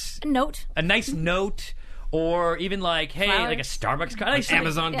nice Note. note or even like hey Flowers? like a Starbucks card, like something-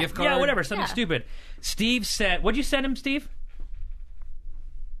 Amazon gift card. yeah, whatever, something Yeah. stupid. Steve sent. What'd you send him, Steve?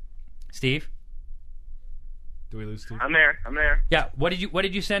 Steve? Do we lose Steve? I'm there. Yeah. What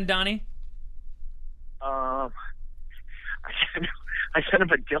did you send Donnie? I sent him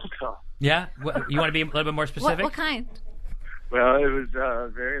a dildo. Yeah. You want to be a little bit more specific? What kind? Well, it was a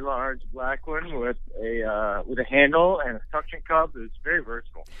very large black one with a handle and a suction cup. It was very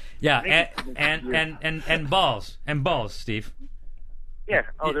versatile. Yeah, I think and balls, Steve. Yeah.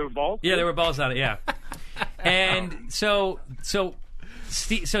 Oh, there were balls? Yeah, there were balls on it. Yeah. And so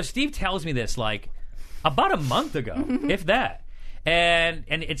Steve tells me this like about a month ago, if that. And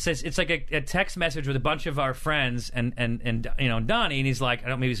it says it's like a text message with a bunch of our friends and Donnie, and he's like, I don't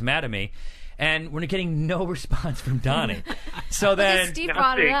know, maybe he's mad at me. And we're getting no response from Donnie. So then Steve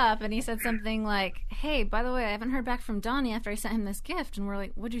brought it up, and he said something like, "Hey, by the way, I haven't heard back from Donnie after I sent him this gift." And we're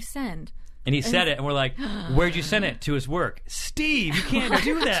like, "What'd you send?" And he said it, and we're like, "Where'd you send it?" To his work. Steve, you can't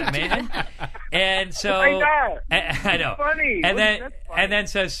do that, man. And so I know. I know. Funny. And then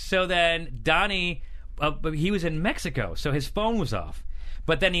That's funny. so then Donnie, but he was in Mexico, so his phone was off.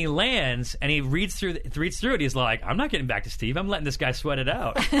 But then he lands and he reads through it. He's like, "I'm not getting back to Steve. I'm letting this guy sweat it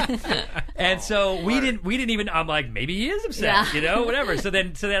out." And so we didn't even. I'm like, maybe he is upset, whatever. So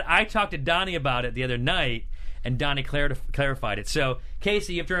then I talked to Donnie about it the other night, and Donnie clarified it. So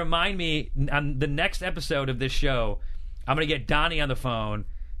Casey, you have to remind me on the next episode of this show, I'm going to get Donnie on the phone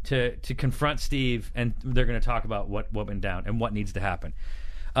to confront Steve, and they're going to talk about what went down and what needs to happen.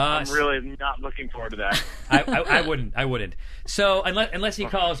 I'm really not looking forward to that. I wouldn't. So unless he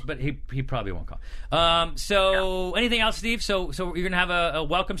calls, but he probably won't call. So anything else, Steve? So you're gonna have a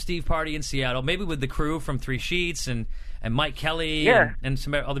welcome Steve party in Seattle, maybe with the crew from Three Sheets and Mike Kelly and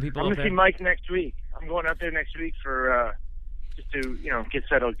some other people. I'm up going to see there. Mike next week. I'm going out there next week for just to get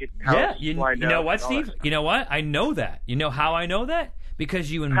settled, get house Yeah, you lined know up what, and all Steve? that. You know what? I know that. You know how I know that?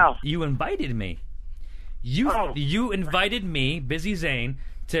 Because you How? you invited me. You invited me, Busy Zane,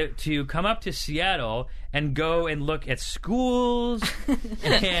 to come up to Seattle and go and look at schools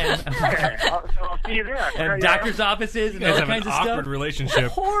and I'll see you there. and doctors' offices and You guys other have an kinds of stuff. awkward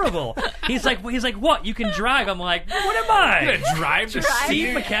relationship. Horrible. He's like, what? You can drive? I'm like, what am I? Drive to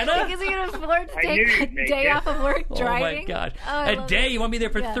Steve McKenna? Like, is he going to afford to I knew take a you'd make day it. off of work Oh driving? my god! Oh, I A love day? it. You want me there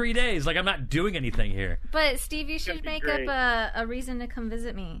for Yeah. 3 days? Like I'm not doing anything here. But Steve, you should That'd be make great. up a reason to come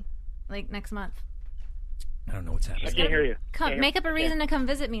visit me, like next month. I don't know what's I happening. can't hear you. Come, make up a reason to come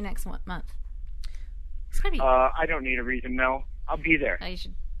visit me next month. It's gonna be. I don't need a reason, Mel. I'll be there. You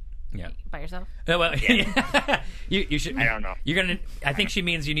should Yeah. by yourself. Oh, well, you should. I don't know. You're gonna. I think she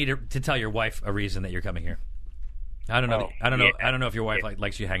means you need to tell your wife a reason that you're coming here. I don't know. Oh, I don't know. yeah. I don't know if your wife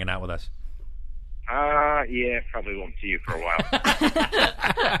likes you hanging out with us. Yeah, probably won't see you for a while.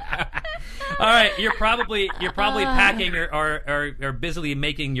 All right, you're probably packing or busily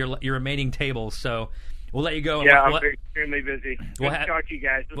making your remaining tables. So we'll let you go. Yeah, I'm We'll- extremely busy. Good We'll to talk to you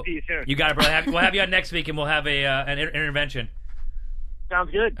guys. We'll see you soon. You got it, brother. We'll have you on next week, and we'll have an intervention. Sounds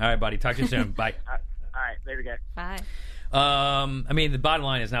good. All right, buddy. Talk to you soon. Bye. All right, later, guys. Bye. I mean, the bottom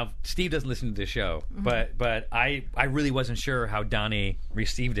line is now Steve doesn't listen to this show, but I really wasn't sure how Donnie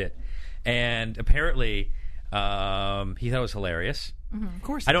received it, and apparently he thought it was hilarious. Of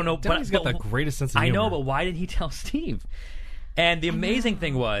course. I don't know, Donnie's but got the greatest sense of I humor. know, but why did he tell Steve? And the amazing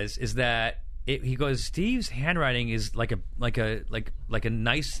thing is that he goes, Steve's handwriting is like a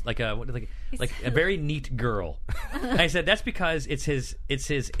nice like a very neat girl. And I said that's because it's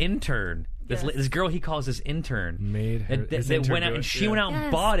his intern. This girl he calls his intern Made her- his that intern went out do and it, she yeah. went out and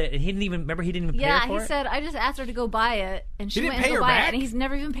Yes. bought it, and he didn't even pay Yeah, her for he it. said I just asked her to go buy it, and she He didn't went pay and go her buy back? it, and he's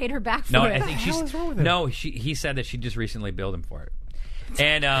never even paid her back for No, it. I think the hell is wrong with him? No, he said that she just recently billed him for it.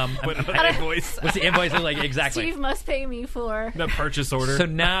 And Put it on the invoice. what's the invoice look like exactly? Steve must pay me for. The purchase order. So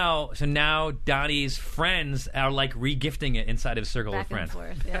now Donnie's friends are like regifting it inside of his circle of Back and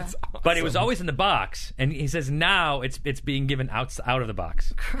friends. forth. Yeah. But it was always in the box, and he says now it's being given out of the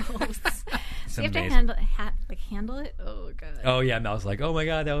box. Gross. So you have to amazing. handle it. Oh god. Oh yeah, Mel's like, oh my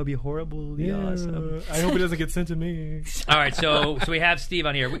god, that would be horribly awesome. I hope it doesn't get sent to me. All right, so we have Steve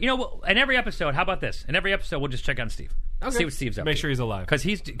on here. You know, in every episode, how about this? In every episode, we'll just check on Steve. Okay. See what Steve's up Make to. sure he's alive. Because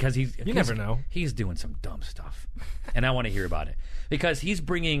he's You never know. He's doing some dumb stuff, and I want to hear about it because he's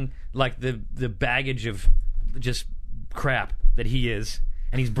bringing like the baggage of just crap that he is,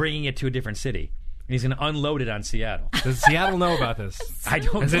 and he's bringing it to a different city, and he's going to unload it on Seattle. Does Seattle know about this? I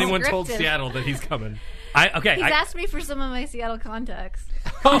don't. Has know. anyone told Scripted. Seattle that he's coming? He's asked me for some of my Seattle contacts.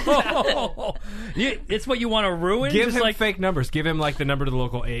 It's what you want to ruin. Give just him like fake numbers. Give him like the number to the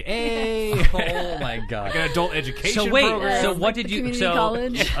local AA. oh my god. Like an adult education So wait, program. so Like what the did you? community So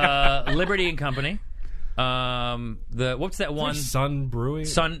college. Liberty and Company. What's that one? Sun Brewing.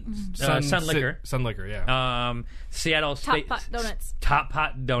 Sun Liquor. Sun Liquor. Yeah. Seattle Top State Pot Donuts. Top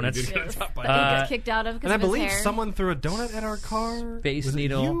Pot Donuts. We did get a top That bite. he got kicked out of because and I of his believe hair. someone threw a donut at our car. Space Was it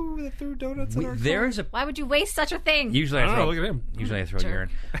Needle. you that threw donuts at our car? There's a Why would you waste such a thing? usually I I don't throw. know, look at him. Usually I throw Jerk.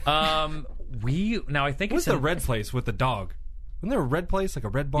 urine. I think What's it's the red place with the dog? Wasn't there a red place, like a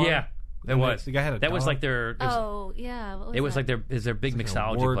red bar? Yeah, it And was. The guy had a that was dog? like their. It was, Oh yeah. What was it was that? like their big Like an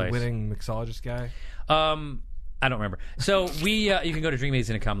mixology place. award-winning mixologist guy. I don't remember. So you can go to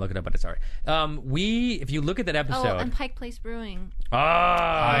DreamMagazine.com, look it up, but it's all right. If you look at that episode, and Pike Place Brewing.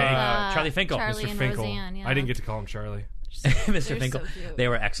 Charlie Finkel, Charlie Mr. and Finkel. Roseanne, yeah. I didn't get to call him Charlie. Mr. They're Finkel. so cute. They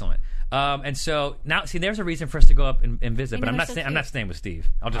were excellent. And so now, see, there's a reason for us to go up and visit, but know, I'm not. they're so I'm not cute. staying with Steve.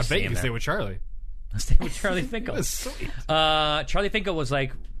 I'll I just bet stay you in can there. stay with Charlie. I'll stay with Charlie Finkel. That's sweet. Charlie Finkel was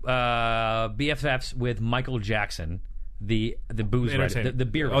like BFFs with Michael Jackson, the booze writer, entertainer. the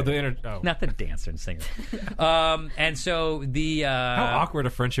beer Oh, writer. Not the dancer and singer. And so the How awkward a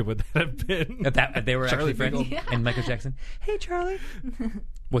friendship would that have been? that they were Charlie actually friends. Finkel. And Michael Jackson. Hey, Charlie.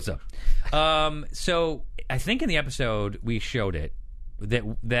 What's up? So I think in the episode we showed it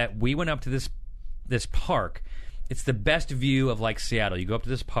that we went up to this park. It's the best view of like Seattle. You go up to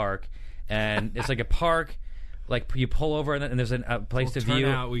this park, and it's like a park. Like you pull over, and there's a place to view.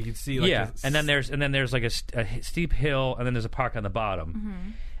 Out, we could see. Like And then there's like a steep hill, and then there's a park on the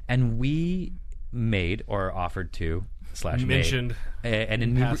bottom. And we made or offered to mentioned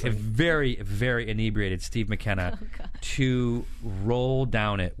a very, very inebriated Steve McKenna to roll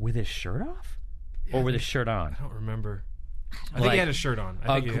down it with his shirt off or with his shirt on. I don't remember. I think he had his shirt on.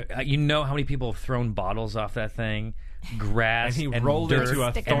 I think you know how many people have thrown bottles off that thing? Grass and he and rolled dirt into a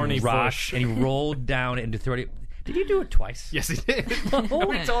and thorny rock, bush. and he rolled down into 30. Did you do it twice? Yes, he did. We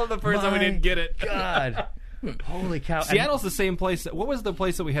told him the first time we didn't get it. God, holy cow! Seattle's the same place. What was the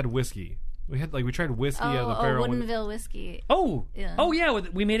place that we had whiskey? We tried whiskey out of the barrel. Woodinville whiskey. Yeah.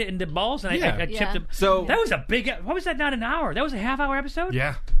 We made it into balls, and I chipped Yeah. it. So that was a big. What was that? Not an hour. That was a half-hour episode.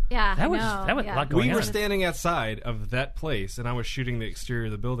 yeah, Yeah, That was no, a lot going we on. were standing outside of that place, and I was shooting the exterior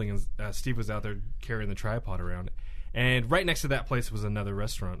of the building, and Steve was out there carrying the tripod around. And right next to that place was another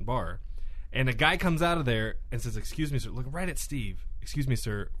restaurant and bar. And a guy comes out of there and says, "Excuse me, sir." Look right at Steve. "Excuse me,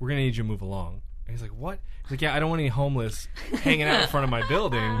 sir. We're gonna need you to move along." And he's like, "What?" He's like, "Yeah, I don't want any homeless hanging out in front of my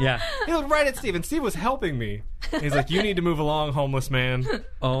building." Yeah. He looked right at Steve, and Steve was helping me. And he's like, "You need to move along, homeless man."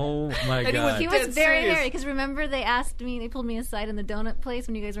 Oh my he god. He was Dead very serious. hairy because remember they pulled me aside in the donut place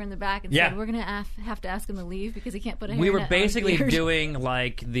when you guys were in the back and Yeah. said we're gonna have to ask him to leave because he can't put a hairnet We were on basically his beard." doing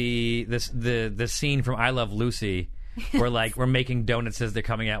like the scene from I Love Lucy, where like we're making donuts as they're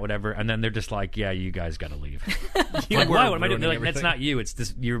coming out, whatever, and then they're just like, "Yeah, you guys got to leave." You Like, were why? What am I doing? ruining They're like, "That's everything. not you. It's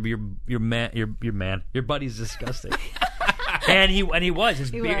this. Your man. Your buddy's disgusting." and he was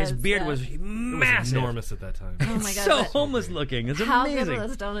his He beard. His was, beard yeah. was It was massive, enormous at that time. Oh my god! so but homeless looking. It's how amazing. good were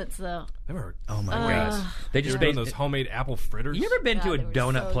those donuts though? They were, Oh my god! They you just were doing made those homemade apple fritters. You ever been to a God, they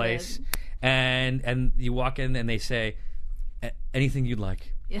were donut so place good. and you walk in and they say anything you'd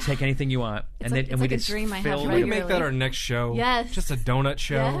like, Yeah. take anything you want, and like- then it's we like a just dream I have fill Can with we regularly. make that our next show? Yes. Just a donut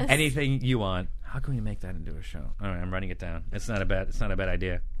show. Yes. anything you want. How can we make that into a show? All right, I'm writing it down. It's not a bad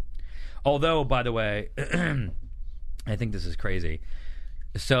idea. Although, by the way, I think this is crazy.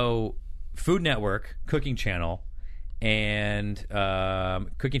 So, Food Network, Cooking Channel, and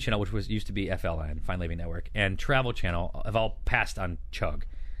Cooking Channel, which used to be FLN, Fine Living Network, and Travel Channel have all passed on Chug.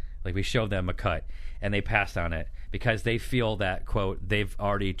 Like, we showed them a cut, and they passed on it because they feel that, quote, they've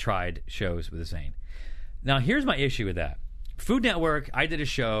already tried shows with Zane. Now, here's my issue with that. Food Network, I did a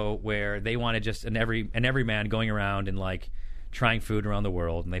show where they wanted just an everyman going around and, like, trying food around the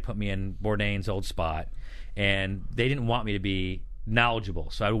world, and they put me in Bourdain's old spot, and they didn't want me to be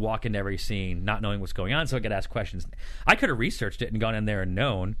knowledgeable, so I would walk into every scene not knowing what's going on, so I could ask questions. I could have researched it and gone in there and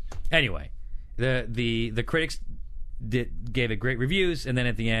known. Anyway, the critics gave it great reviews, and then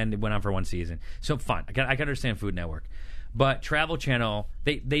at the end it went on for one season. So fine, I can understand Food Network, but Travel Channel,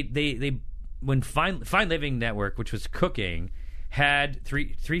 they when Fine Living Network, which was cooking, had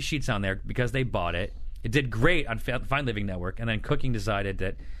three sheets on there because they bought it. It did great on Fine Living Network, and then Cooking decided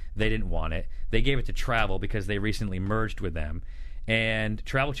that they didn't want it. They gave it to Travel because they recently merged with them. And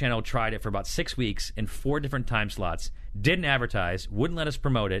Travel Channel tried it for about 6 weeks in 4 different time slots. Didn't advertise, wouldn't let us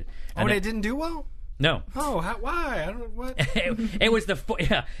promote it. Oh, they didn't do well? No. Oh, why? I don't know what. It was the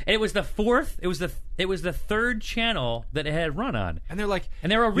fourth. It was the third channel that it had run on. And they're like,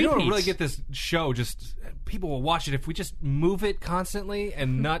 And there are we don't repeats. really get this show. Just people will watch it if we just move it constantly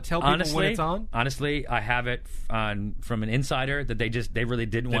and not tell people when it's on. Honestly, I have it from an insider that they really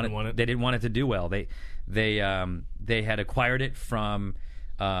didn't want it. They didn't want it to do well. They had acquired it from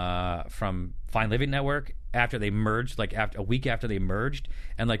Fine Living Network after they merged, like after a week after they merged,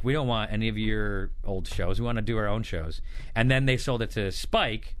 and like, we don't want any of your old shows. We want to do our own shows. And then they sold it to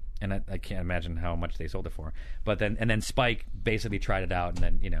Spike, and I can't imagine how much they sold it for. But then Spike basically tried it out,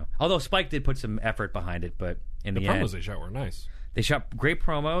 and then, although Spike did put some effort behind it, but in the end, promos they shot were nice. they shot great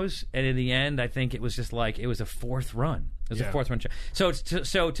promos, and in the end, I think it was just like it was a fourth run. It was a fourth run. So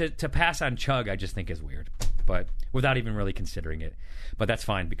to pass on Chug, I just think is weird. but without even really considering it. But that's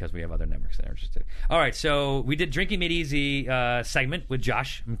fine because we have other networks that are interested. All right, so we did Drinking Made Easy segment with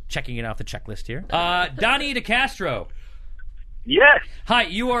Josh. I'm checking it off the checklist here. Donnie DeCastro. Yes. Hi,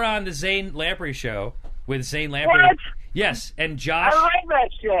 you are on the Zane Lamprey show with Zane Lamprey. What? Yes, and Josh. I like that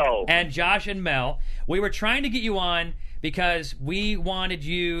show. And Josh and Mel. We were trying to get you on because we wanted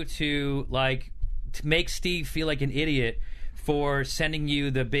you to make Steve feel like an idiot for sending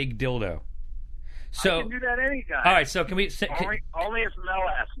you the big dildo. So I can do that anytime. all right, so can we? Only if Mel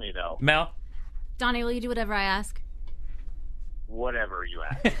asks me, though. Mel. Donnie, will you do whatever I ask? Whatever you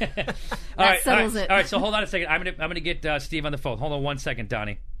ask. All right, settles it. All right, so hold on a second. I'm gonna get Steve on the phone. Hold on 1 second,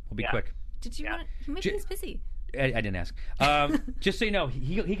 Donnie. We'll be quick. Did you want? Maybe he's busy. I didn't ask. Just so you know,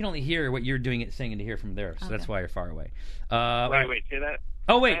 he can only hear what you're saying into here from there, so that's why you're far away. Wait, say that.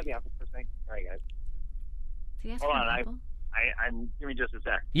 Oh Can I wait. have the opposite thing? All right, guys. Did he ask Hold for on, an apple? I'm give me just a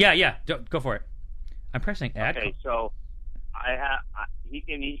sec. Yeah. Go for it. I'm pressing add. Okay, so he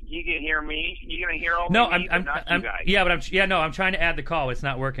can hear me. He can hear all No, me, I'm not you guys. yeah, but I'm trying to add the call. It's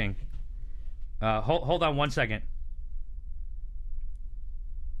not working. Hold on 1 second.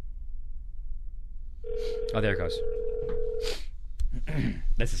 Oh, there it goes.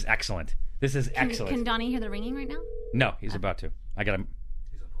 This is excellent. Can Donnie hear the ringing right now? No, he's about to. I got him.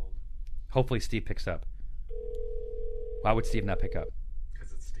 He's on hold. Hopefully, Steve picks up. Why would Steve not pick up?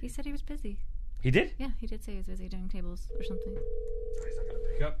 Because it's Steve. He said he was busy. He did? Yeah, he did say he was busy doing tables or something. He's not going to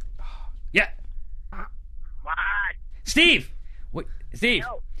pick up. Yeah. What? Steve! Steve.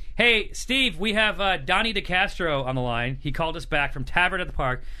 No. Hey, Steve, we have Donnie DeCastro on the line. He called us back from Tavern at the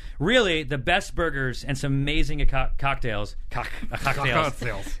Park. Really, the best burgers and some amazing cocktails.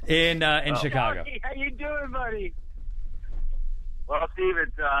 Cocktails. In Chicago. Hey, how you doing, buddy? Well, Steve,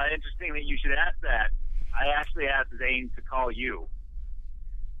 it's interesting that you should ask that. I actually asked Zane to call you.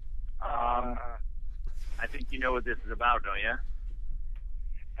 I think you know what this is about, don't you?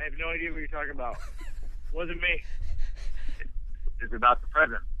 I have no idea what you're talking about. Wasn't me. It's about the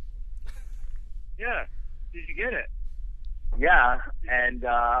present. Yeah. Did you get it? Yeah, and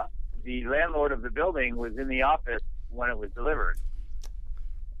the landlord of the building was in the office when it was delivered.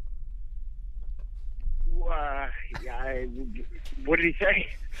 What did he say?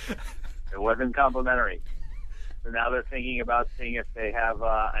 It wasn't complimentary. So now they're thinking about seeing if they have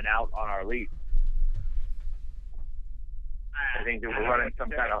an out on our lease. I think that we're running some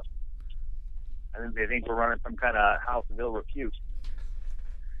kind of. I think they think we're running some kind of house of ill repute.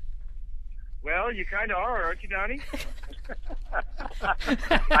 Well, you kind of are, aren't you, Donnie?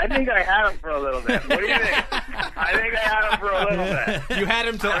 I think I had him for a little bit. What do you think? I think I had him for a little bit. You had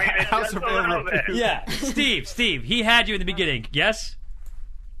him till House of just a little bit. Yeah, Steve, he had you in the beginning, yes?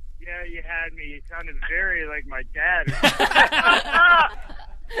 Yeah, you had me. You sounded very like my dad.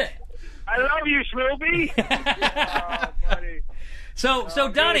 I love you, Schmoopy. Oh, buddy. So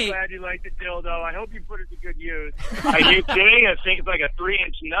I'm Donnie, really glad you like the dildo. I hope you put it to good use. Are you kidding? I think it's like a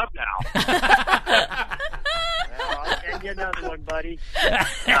 3-inch nut now. Well, I'll send you another one, buddy.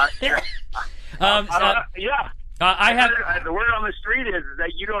 Yeah. I have. The word on the street is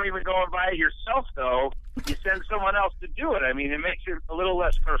that you don't even go and buy it yourself, though. You send someone else to do it. I mean, it makes it a little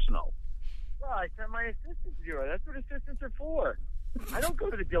less personal. Well, I sent my assistant to do it. That's what assistants are for. I don't go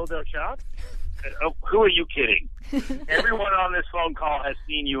to the dildo shop. Who are you kidding? Everyone on this phone call has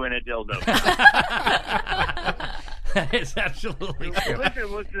seen you in a dildo. That is absolutely true. Listen,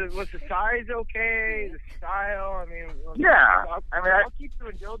 was the size okay? The style? I mean, Yeah. I'll keep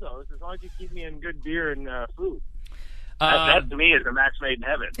doing dildos as long as you keep me in good beer and food. That to me is a match made in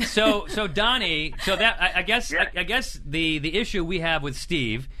heaven. So Donnie, I guess Yeah. I guess the issue we have with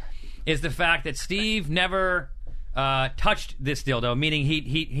Steve is the fact that Steve never touched this dildo, meaning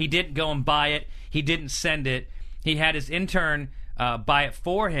he didn't go and buy it, he didn't send it, he had his intern buy it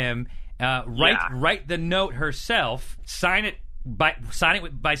for him, write the note herself, sign it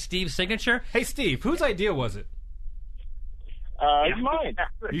by Steve's signature. Hey, Steve, whose idea was it? It's mine.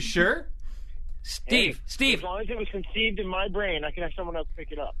 You sure? Steve, As long as it was conceived in my brain, I can have someone else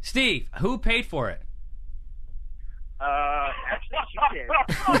pick it up. Steve, who paid for it? Actually, she did.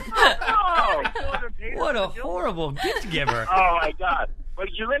 What a horrible gift giver. Oh my God! But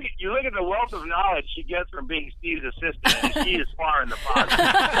you look at the wealth of knowledge she gets from being Steve's assistant, and she is far in the pocket.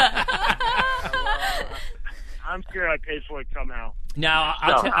 I'm sure I paid for it somehow. Now,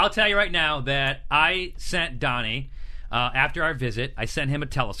 I'll tell you right now that I sent Donnie, after our visit, I sent him a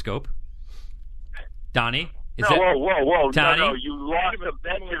telescope. Donnie? Whoa. Donnie? No, you lost a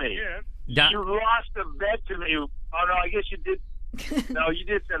bet to me. Yeah. You lost a bet to me. Oh, no, I guess you did. No, you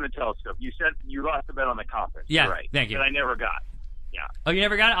did send the telescope. You lost the bet on the compass. Yeah, You're right. thank you. That I never got. Yeah. Oh, you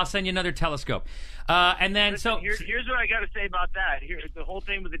never got it? I'll send you another telescope. And then Listen, here's what I got to say about that. Here's the whole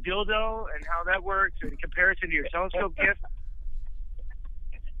thing with the dildo and how that works in comparison to your telescope gift.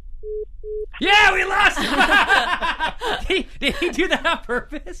 Yeah, we lost him. Did he do that on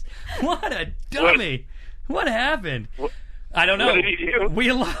purpose? What a dummy. What happened? I don't know. What did he do?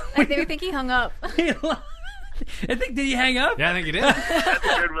 We lost. I think he hung up. Did he hang up? Yeah, I think he did. That's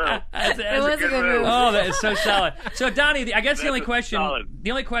a good move. It was a good move. Oh, that is so solid. So, Donnie, I guess the only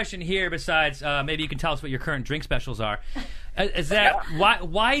Solid. question here, besides maybe you can tell us what your current drink specials are, is that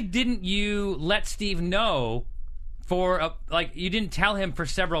why didn't you let Steve know for you didn't tell him for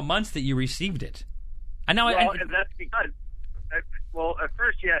several months that you received it? I know. Well, that's because. At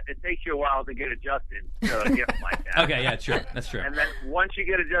first, it takes you a while to get adjusted to a gift like that. Okay, yeah, sure, that's true. And then once you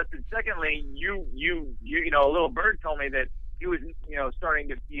get adjusted, secondly, you a little bird told me that he was, starting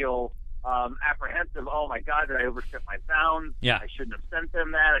to feel apprehensive. Oh my God, did I overstep my bounds? Yeah. I shouldn't have sent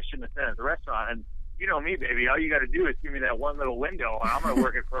them that. I shouldn't have sent it at the restaurant. And you know me, baby. All you got to do is give me that one little window, and I'm going to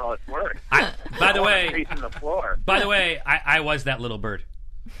work it for all it's worth. By the way, facing the floor. By the way, I was that little bird.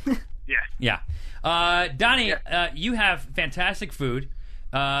 Yeah. Donnie, you have fantastic food.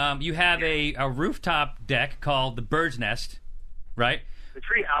 You have a rooftop deck called the Bird's Nest, right? The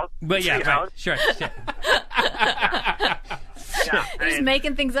tree house. But yeah, right. Sure. Yeah. Just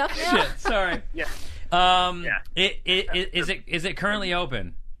making things up now. Shit, sorry. Yeah. Is it currently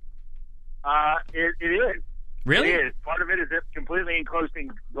open? It is. Really? It is. Part of it is completely enclosed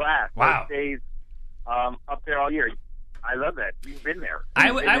in glass. Wow. It stays up there all year. I love that. You've been there.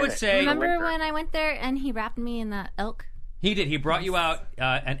 I would say. Remember when I went there and he wrapped me in that elk? He did. He brought you out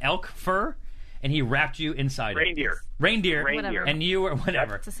an elk fur, and he wrapped you inside Reindeer. it. Reindeer. Whatever. And you were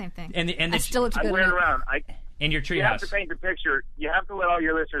whatever. It's the same thing. And I still looked I good. wear it around. in your You have treehouse. to paint the picture. You have to let all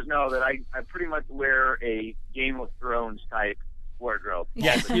your listeners know that I pretty much wear a Game of Thrones type wardrobe.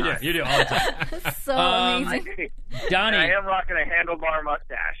 Yes, you do. You do all the time. So amazing. Donnie, I am rocking a handlebar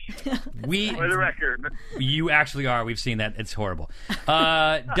mustache. For the record. You actually are. We've seen that. It's horrible.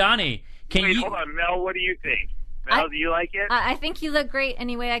 Donnie, can Wait, you? hold on, Mel. What do you think? Mel, do you like it? I think you look great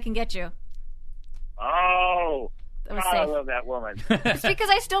any way I can get you. Oh, That was God, I safe. love that woman. It's because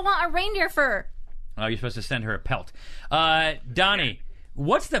I still want a reindeer fur. Oh, you're supposed to send her a pelt. Donnie,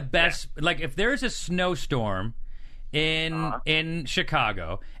 what's the best? Like, if there's a snowstorm in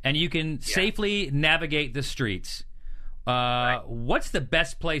Chicago and you can safely navigate the streets, what's the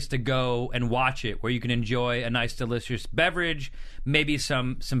best place to go and watch it, where you can enjoy a nice, delicious beverage, maybe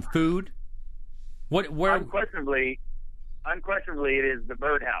some food? Where? Unquestionably, it is the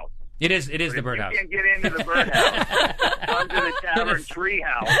birdhouse. It is the birdhouse. You can't get into the birdhouse. Come to the Tavern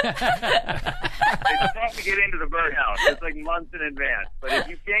Treehouse. It's tough to get into the birdhouse. It's like months in advance. But if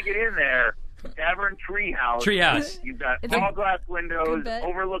you can't get in there, Tavern Treehouse. Treehouse. You've got It's all a glass windows good bet.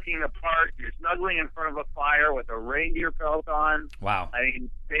 overlooking the park. You're snuggling in front of a fire with a reindeer pelt on. Wow. I mean,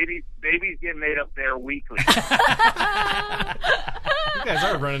 babies get made up there weekly. You guys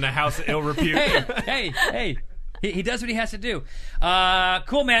are running a house of ill repute. Hey. He does what he has to do.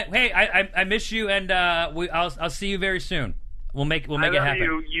 Cool, man. Hey, I miss you, and I'll see you very soon. We'll make it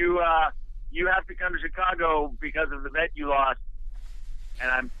happen. You have to come to Chicago because of the bet you lost. And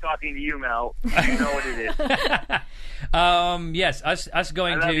I'm talking to you, Mel. You know what it is. Yes, us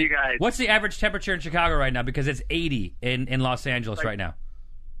going I love to. you guys. What's the average temperature in Chicago right now? Because it's 80 in Los Angeles right now.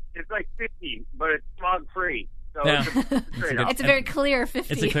 It's like 50, but it's smog free. So Yeah. it's a straight up. It's a very clear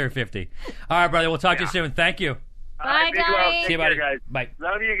 50. It's a clear 50. All right, brother. We'll talk to you soon. Thank you. Bye, All right, be well. guys. Take See you, care, buddy. guys. Bye.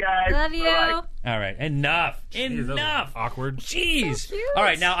 Love you guys. Love you. Bye-bye. All right. Enough. That was Enough. awkward. Jeez. So cute. All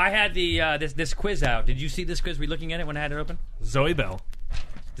right. Now I had the this quiz out. Did you see this quiz? Were you looking at it when I had it open? Zoe Bell.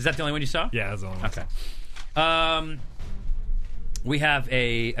 Is that the only one you saw? Yeah, that's the only one. Okay. We have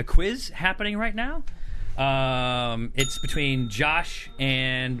a quiz happening right now. It's between Josh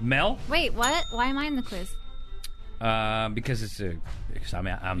and Mel. Wait, what? Why am I in the quiz? Because I'm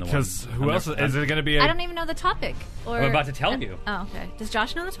the one. Because I'm who the- else is it going to be? I don't even know the topic. Or I'm about to tell you. Oh, okay. Does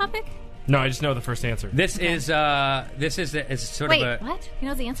Josh know the topic? No, I just know the first answer. This is sort Wait, of a what? He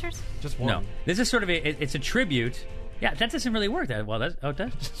knows the answers? Just one. no. This is sort of it's a tribute. Yeah, that doesn't really work that well. It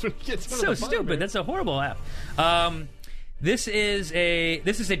does. It's So stupid. That's a horrible app. This is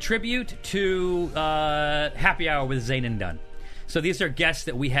a tribute to Happy Hour with Zane and Dunn. So these are guests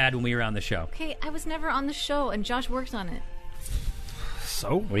that we had when we were on the show. Okay, I was never on the show, and Josh worked on it.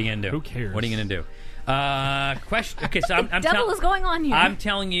 So? What are you gonna do? Who cares? What are you gonna do? Question. Okay, so I'm Devil is going on here. I'm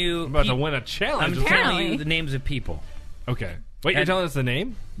telling you. I'm about to win a challenge. I'm telling Apparently. you the names of people. Okay. Wait, you're And- telling us the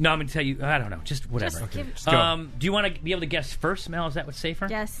name? No, I'm going to tell you. I don't know. Just whatever. Just give- Let's go. Do you want to be able to guess first, Mel? Is that what's safer?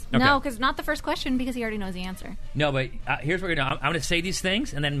 Yes. Okay. No, because not the first question because he already knows the answer. No, but here's what we're going to do. I'm going to say these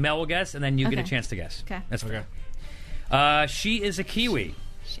things, and then Mel will guess, and then you get a Okay. chance to guess. Okay. That's Okay. fair. She is a Kiwi.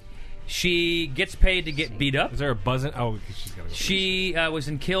 She gets paid to get beat up. Is there a buzzing? Oh, she's got to go. She was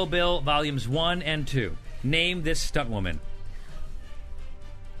in Kill Bill Volumes 1 and 2. Name this stunt woman.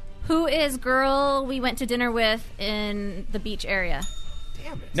 Who is girl we went to dinner with in the beach area?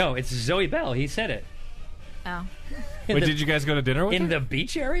 Damn it. No, it's Zoe Bell. He said it. Oh. Wait, did you guys go to dinner with In her? the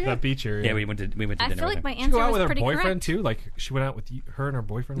beach area? That beach area. Yeah, we went to dinner I feel with like her. my Did you answer go out was with her pretty boyfriend correct. too? Like she went out with her and her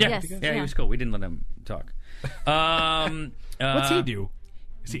boyfriend. Yeah, Yes. together? yeah, he Yeah. was cool. We didn't let him talk. What's he do?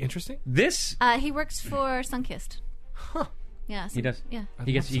 Is he interesting? This He works for Sunkist. Huh. Yeah. he does. Yeah.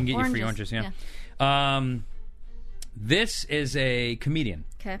 He gets. You can get your free oranges. Yeah. This is a comedian.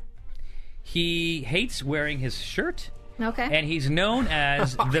 Okay. He hates wearing his shirt, Okay. and he's known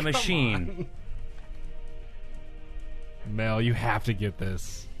as the Machine. Mel, you have to get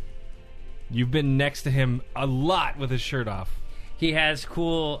this. You've been next to him a lot with his shirt off. He has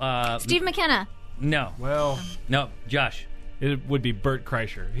cool. Steve McKenna. No, Well, no, Josh. it would be Bert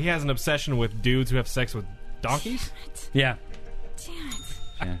Kreischer. He has an obsession with dudes who have sex with donkeys. Yeah. Damn it.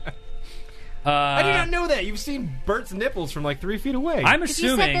 yeah. I did not know that. You've seen Bert's nipples from like 3 feet away. I'm Because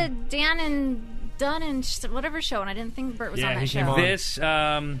you said assuming the Dan and Dunn and whatever show, and I didn't think Bert was Yeah, on that he came show. on.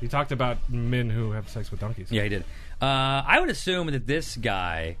 this. He talked about men who have sex with donkeys. Yeah, he did. I would assume that this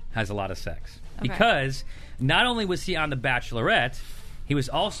guy has a lot of sex Okay. because not only was he on The Bachelorette, he was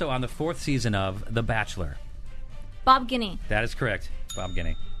also on the 4th season of The Bachelor. Bob Guinea. That is correct, Bob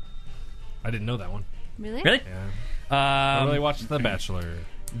Guinea. I didn't know that one. Really? Really? Yeah. I really watched The Bachelor.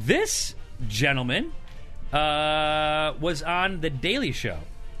 This gentleman was on The Daily Show.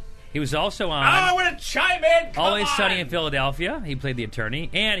 He was also on want to chime in. Always Sunny in Philadelphia. He played the attorney,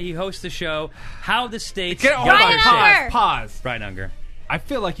 and he hosts the show How the States Hold Got on, Their Brian Shape. Unger. pause. Brian Unger. I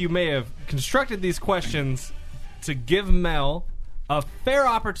feel like you may have constructed these questions to give Mel a fair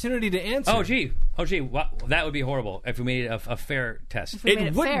opportunity to answer. Oh, gee. That would be horrible if we made it a fair test. We made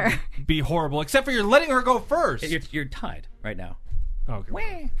it wouldn't fair. be horrible, except for you're letting her go first. You're tied right now.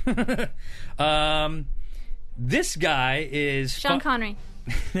 Okay. This guy is Sean Connery.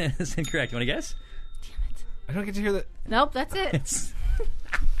 That's incorrect. You want to guess? I don't get to hear that. Nope, that's it. It's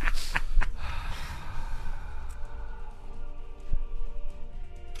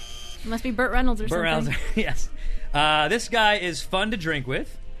It must be Burt Reynolds or Burt something. Reynolds. Yes. This guy is fun to drink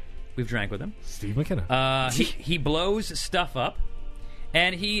with. We've drank with him. Steve McKenna. He blows stuff up,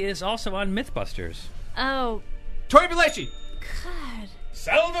 and he is also on MythBusters. Oh, Tori Belleci. God.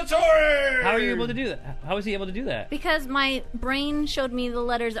 Salvatore. How are you able to do that? How was he able to do that? Because my brain showed me the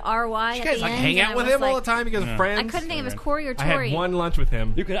letters R-Y You at guys the like end. hang and out I with was him all like- the time because friends. I couldn't think if it was Corey or I Tori. had one lunch with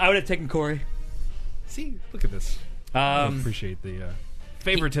him. I would have taken Corey. See, look at this. I appreciate the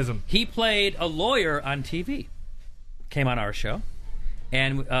favoritism. He played a lawyer on TV. Came on our show,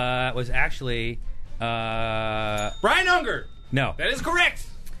 and was actually Brian Unger. no. That is correct.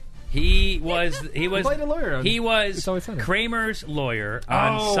 He was played a lawyer on he was It's Always Sunny. Kramer's lawyer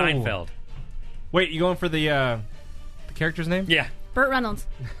on Oh. Seinfeld. Wait, you going for the character's name? Yeah. Burt Reynolds.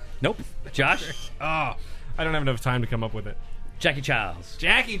 Nope. Josh. Oh, I don't have enough time to come up with it. Jackie Childs.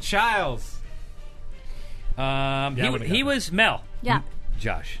 Jackie Childs. I would've He gotten it. was Mel. Yeah.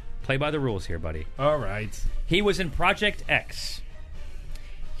 Josh, play by the rules here, buddy. All right. He was in Project X.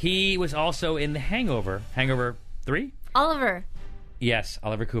 He was also in The Hangover. Hangover 3? Oliver. Yes,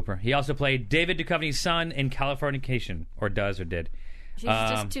 Oliver Cooper. He also played David Duchovny's son in Californication, or does, or did. She's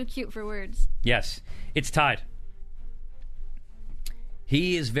just too cute for words. Yes, it's tied.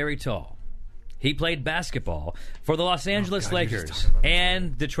 He is very tall. He played basketball for the Los Angeles God, you're just Lakers talking about this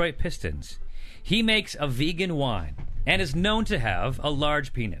and Detroit Pistons. He makes a vegan wine and is known to have a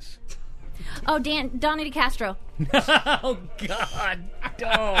large penis. Oh, Donnie DeCastro. Oh, God.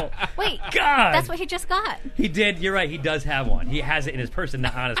 No. Wait. God. That's what he just got. He did. You're right. He does have one. He has it in his person,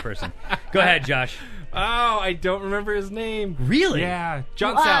 not on his person. Go ahead, Josh. Oh, I don't remember his name. Really? Yeah,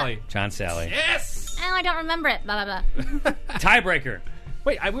 John What? Sally. John Sally. Yes. Oh, I don't remember it. Blah, blah, blah. Tiebreaker.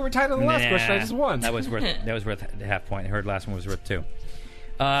 Wait, we were tied on the last Nah, question. I just won. That was worth a half point. Her last one was worth 2.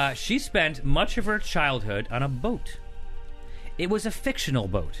 She spent much of her childhood on a boat. It was a fictional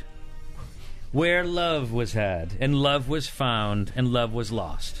boat where love was had, and love was found, and love was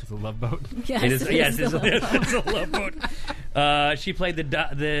lost. It's a love boat. Yes, It is. Yes, the it's a love boat. She played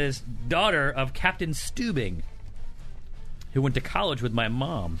the daughter of Captain Stubing, who went to college with my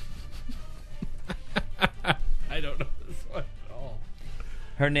mom. I don't know this one at all.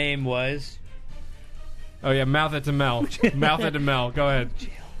 Her name was Oh yeah, mouth it to Mel. Mouth it to Mel. Go ahead.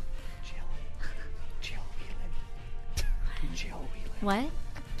 What?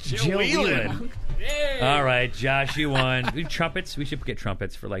 Jill Whelan. All right, Josh, you won. We trumpets. We should get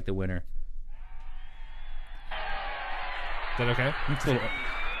trumpets for like the winner. Is that okay?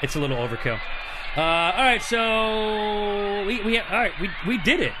 It's a little overkill. All right, so we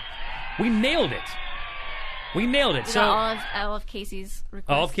did it. We nailed it. We nailed it. We So got all of Casey's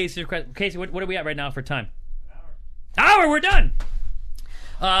requests. all of Casey's requests. Casey, what are we at right now for time? Hour. We're done.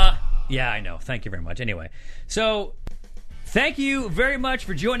 Yeah, I know. Thank you very much. Anyway, so thank you very much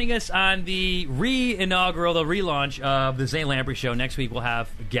for joining us on the relaunch of the Zane Lamprey Show. Next week we'll have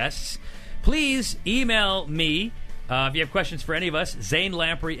guests. Please email me if you have questions for any of us,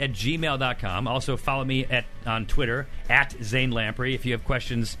 zanelamprey@gmail.com. Also follow me on Twitter @ZaneLamprey. If you have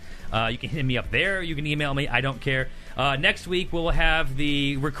questions, you can hit me up there. You can email me. I don't care. Next week we'll have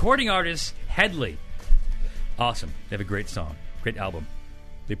the recording artist Headley. Awesome. They have a great song, great album.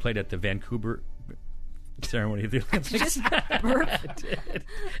 They played at the Vancouver ceremony of the Olympics. Just I did.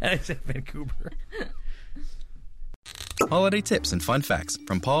 And I said Vancouver. Holiday tips and fun facts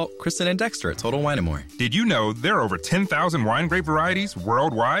from Paul, Kristen, and Dexter at Total Wine & More. Did you know there are over 10,000 wine grape varieties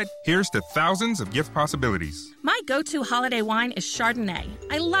worldwide? Here's to thousands of gift possibilities. My go-to holiday wine is Chardonnay.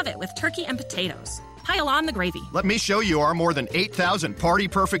 I love it with turkey and potatoes. Pile on the gravy. Let me show you our more than 8,000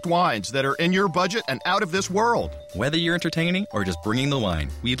 party-perfect wines that are in your budget and out of this world. Whether you're entertaining or just bringing the wine,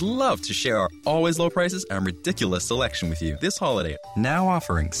 we'd love to share our always low prices and ridiculous selection with you this holiday. Now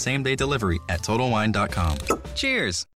offering same-day delivery at TotalWine.com. Cheers!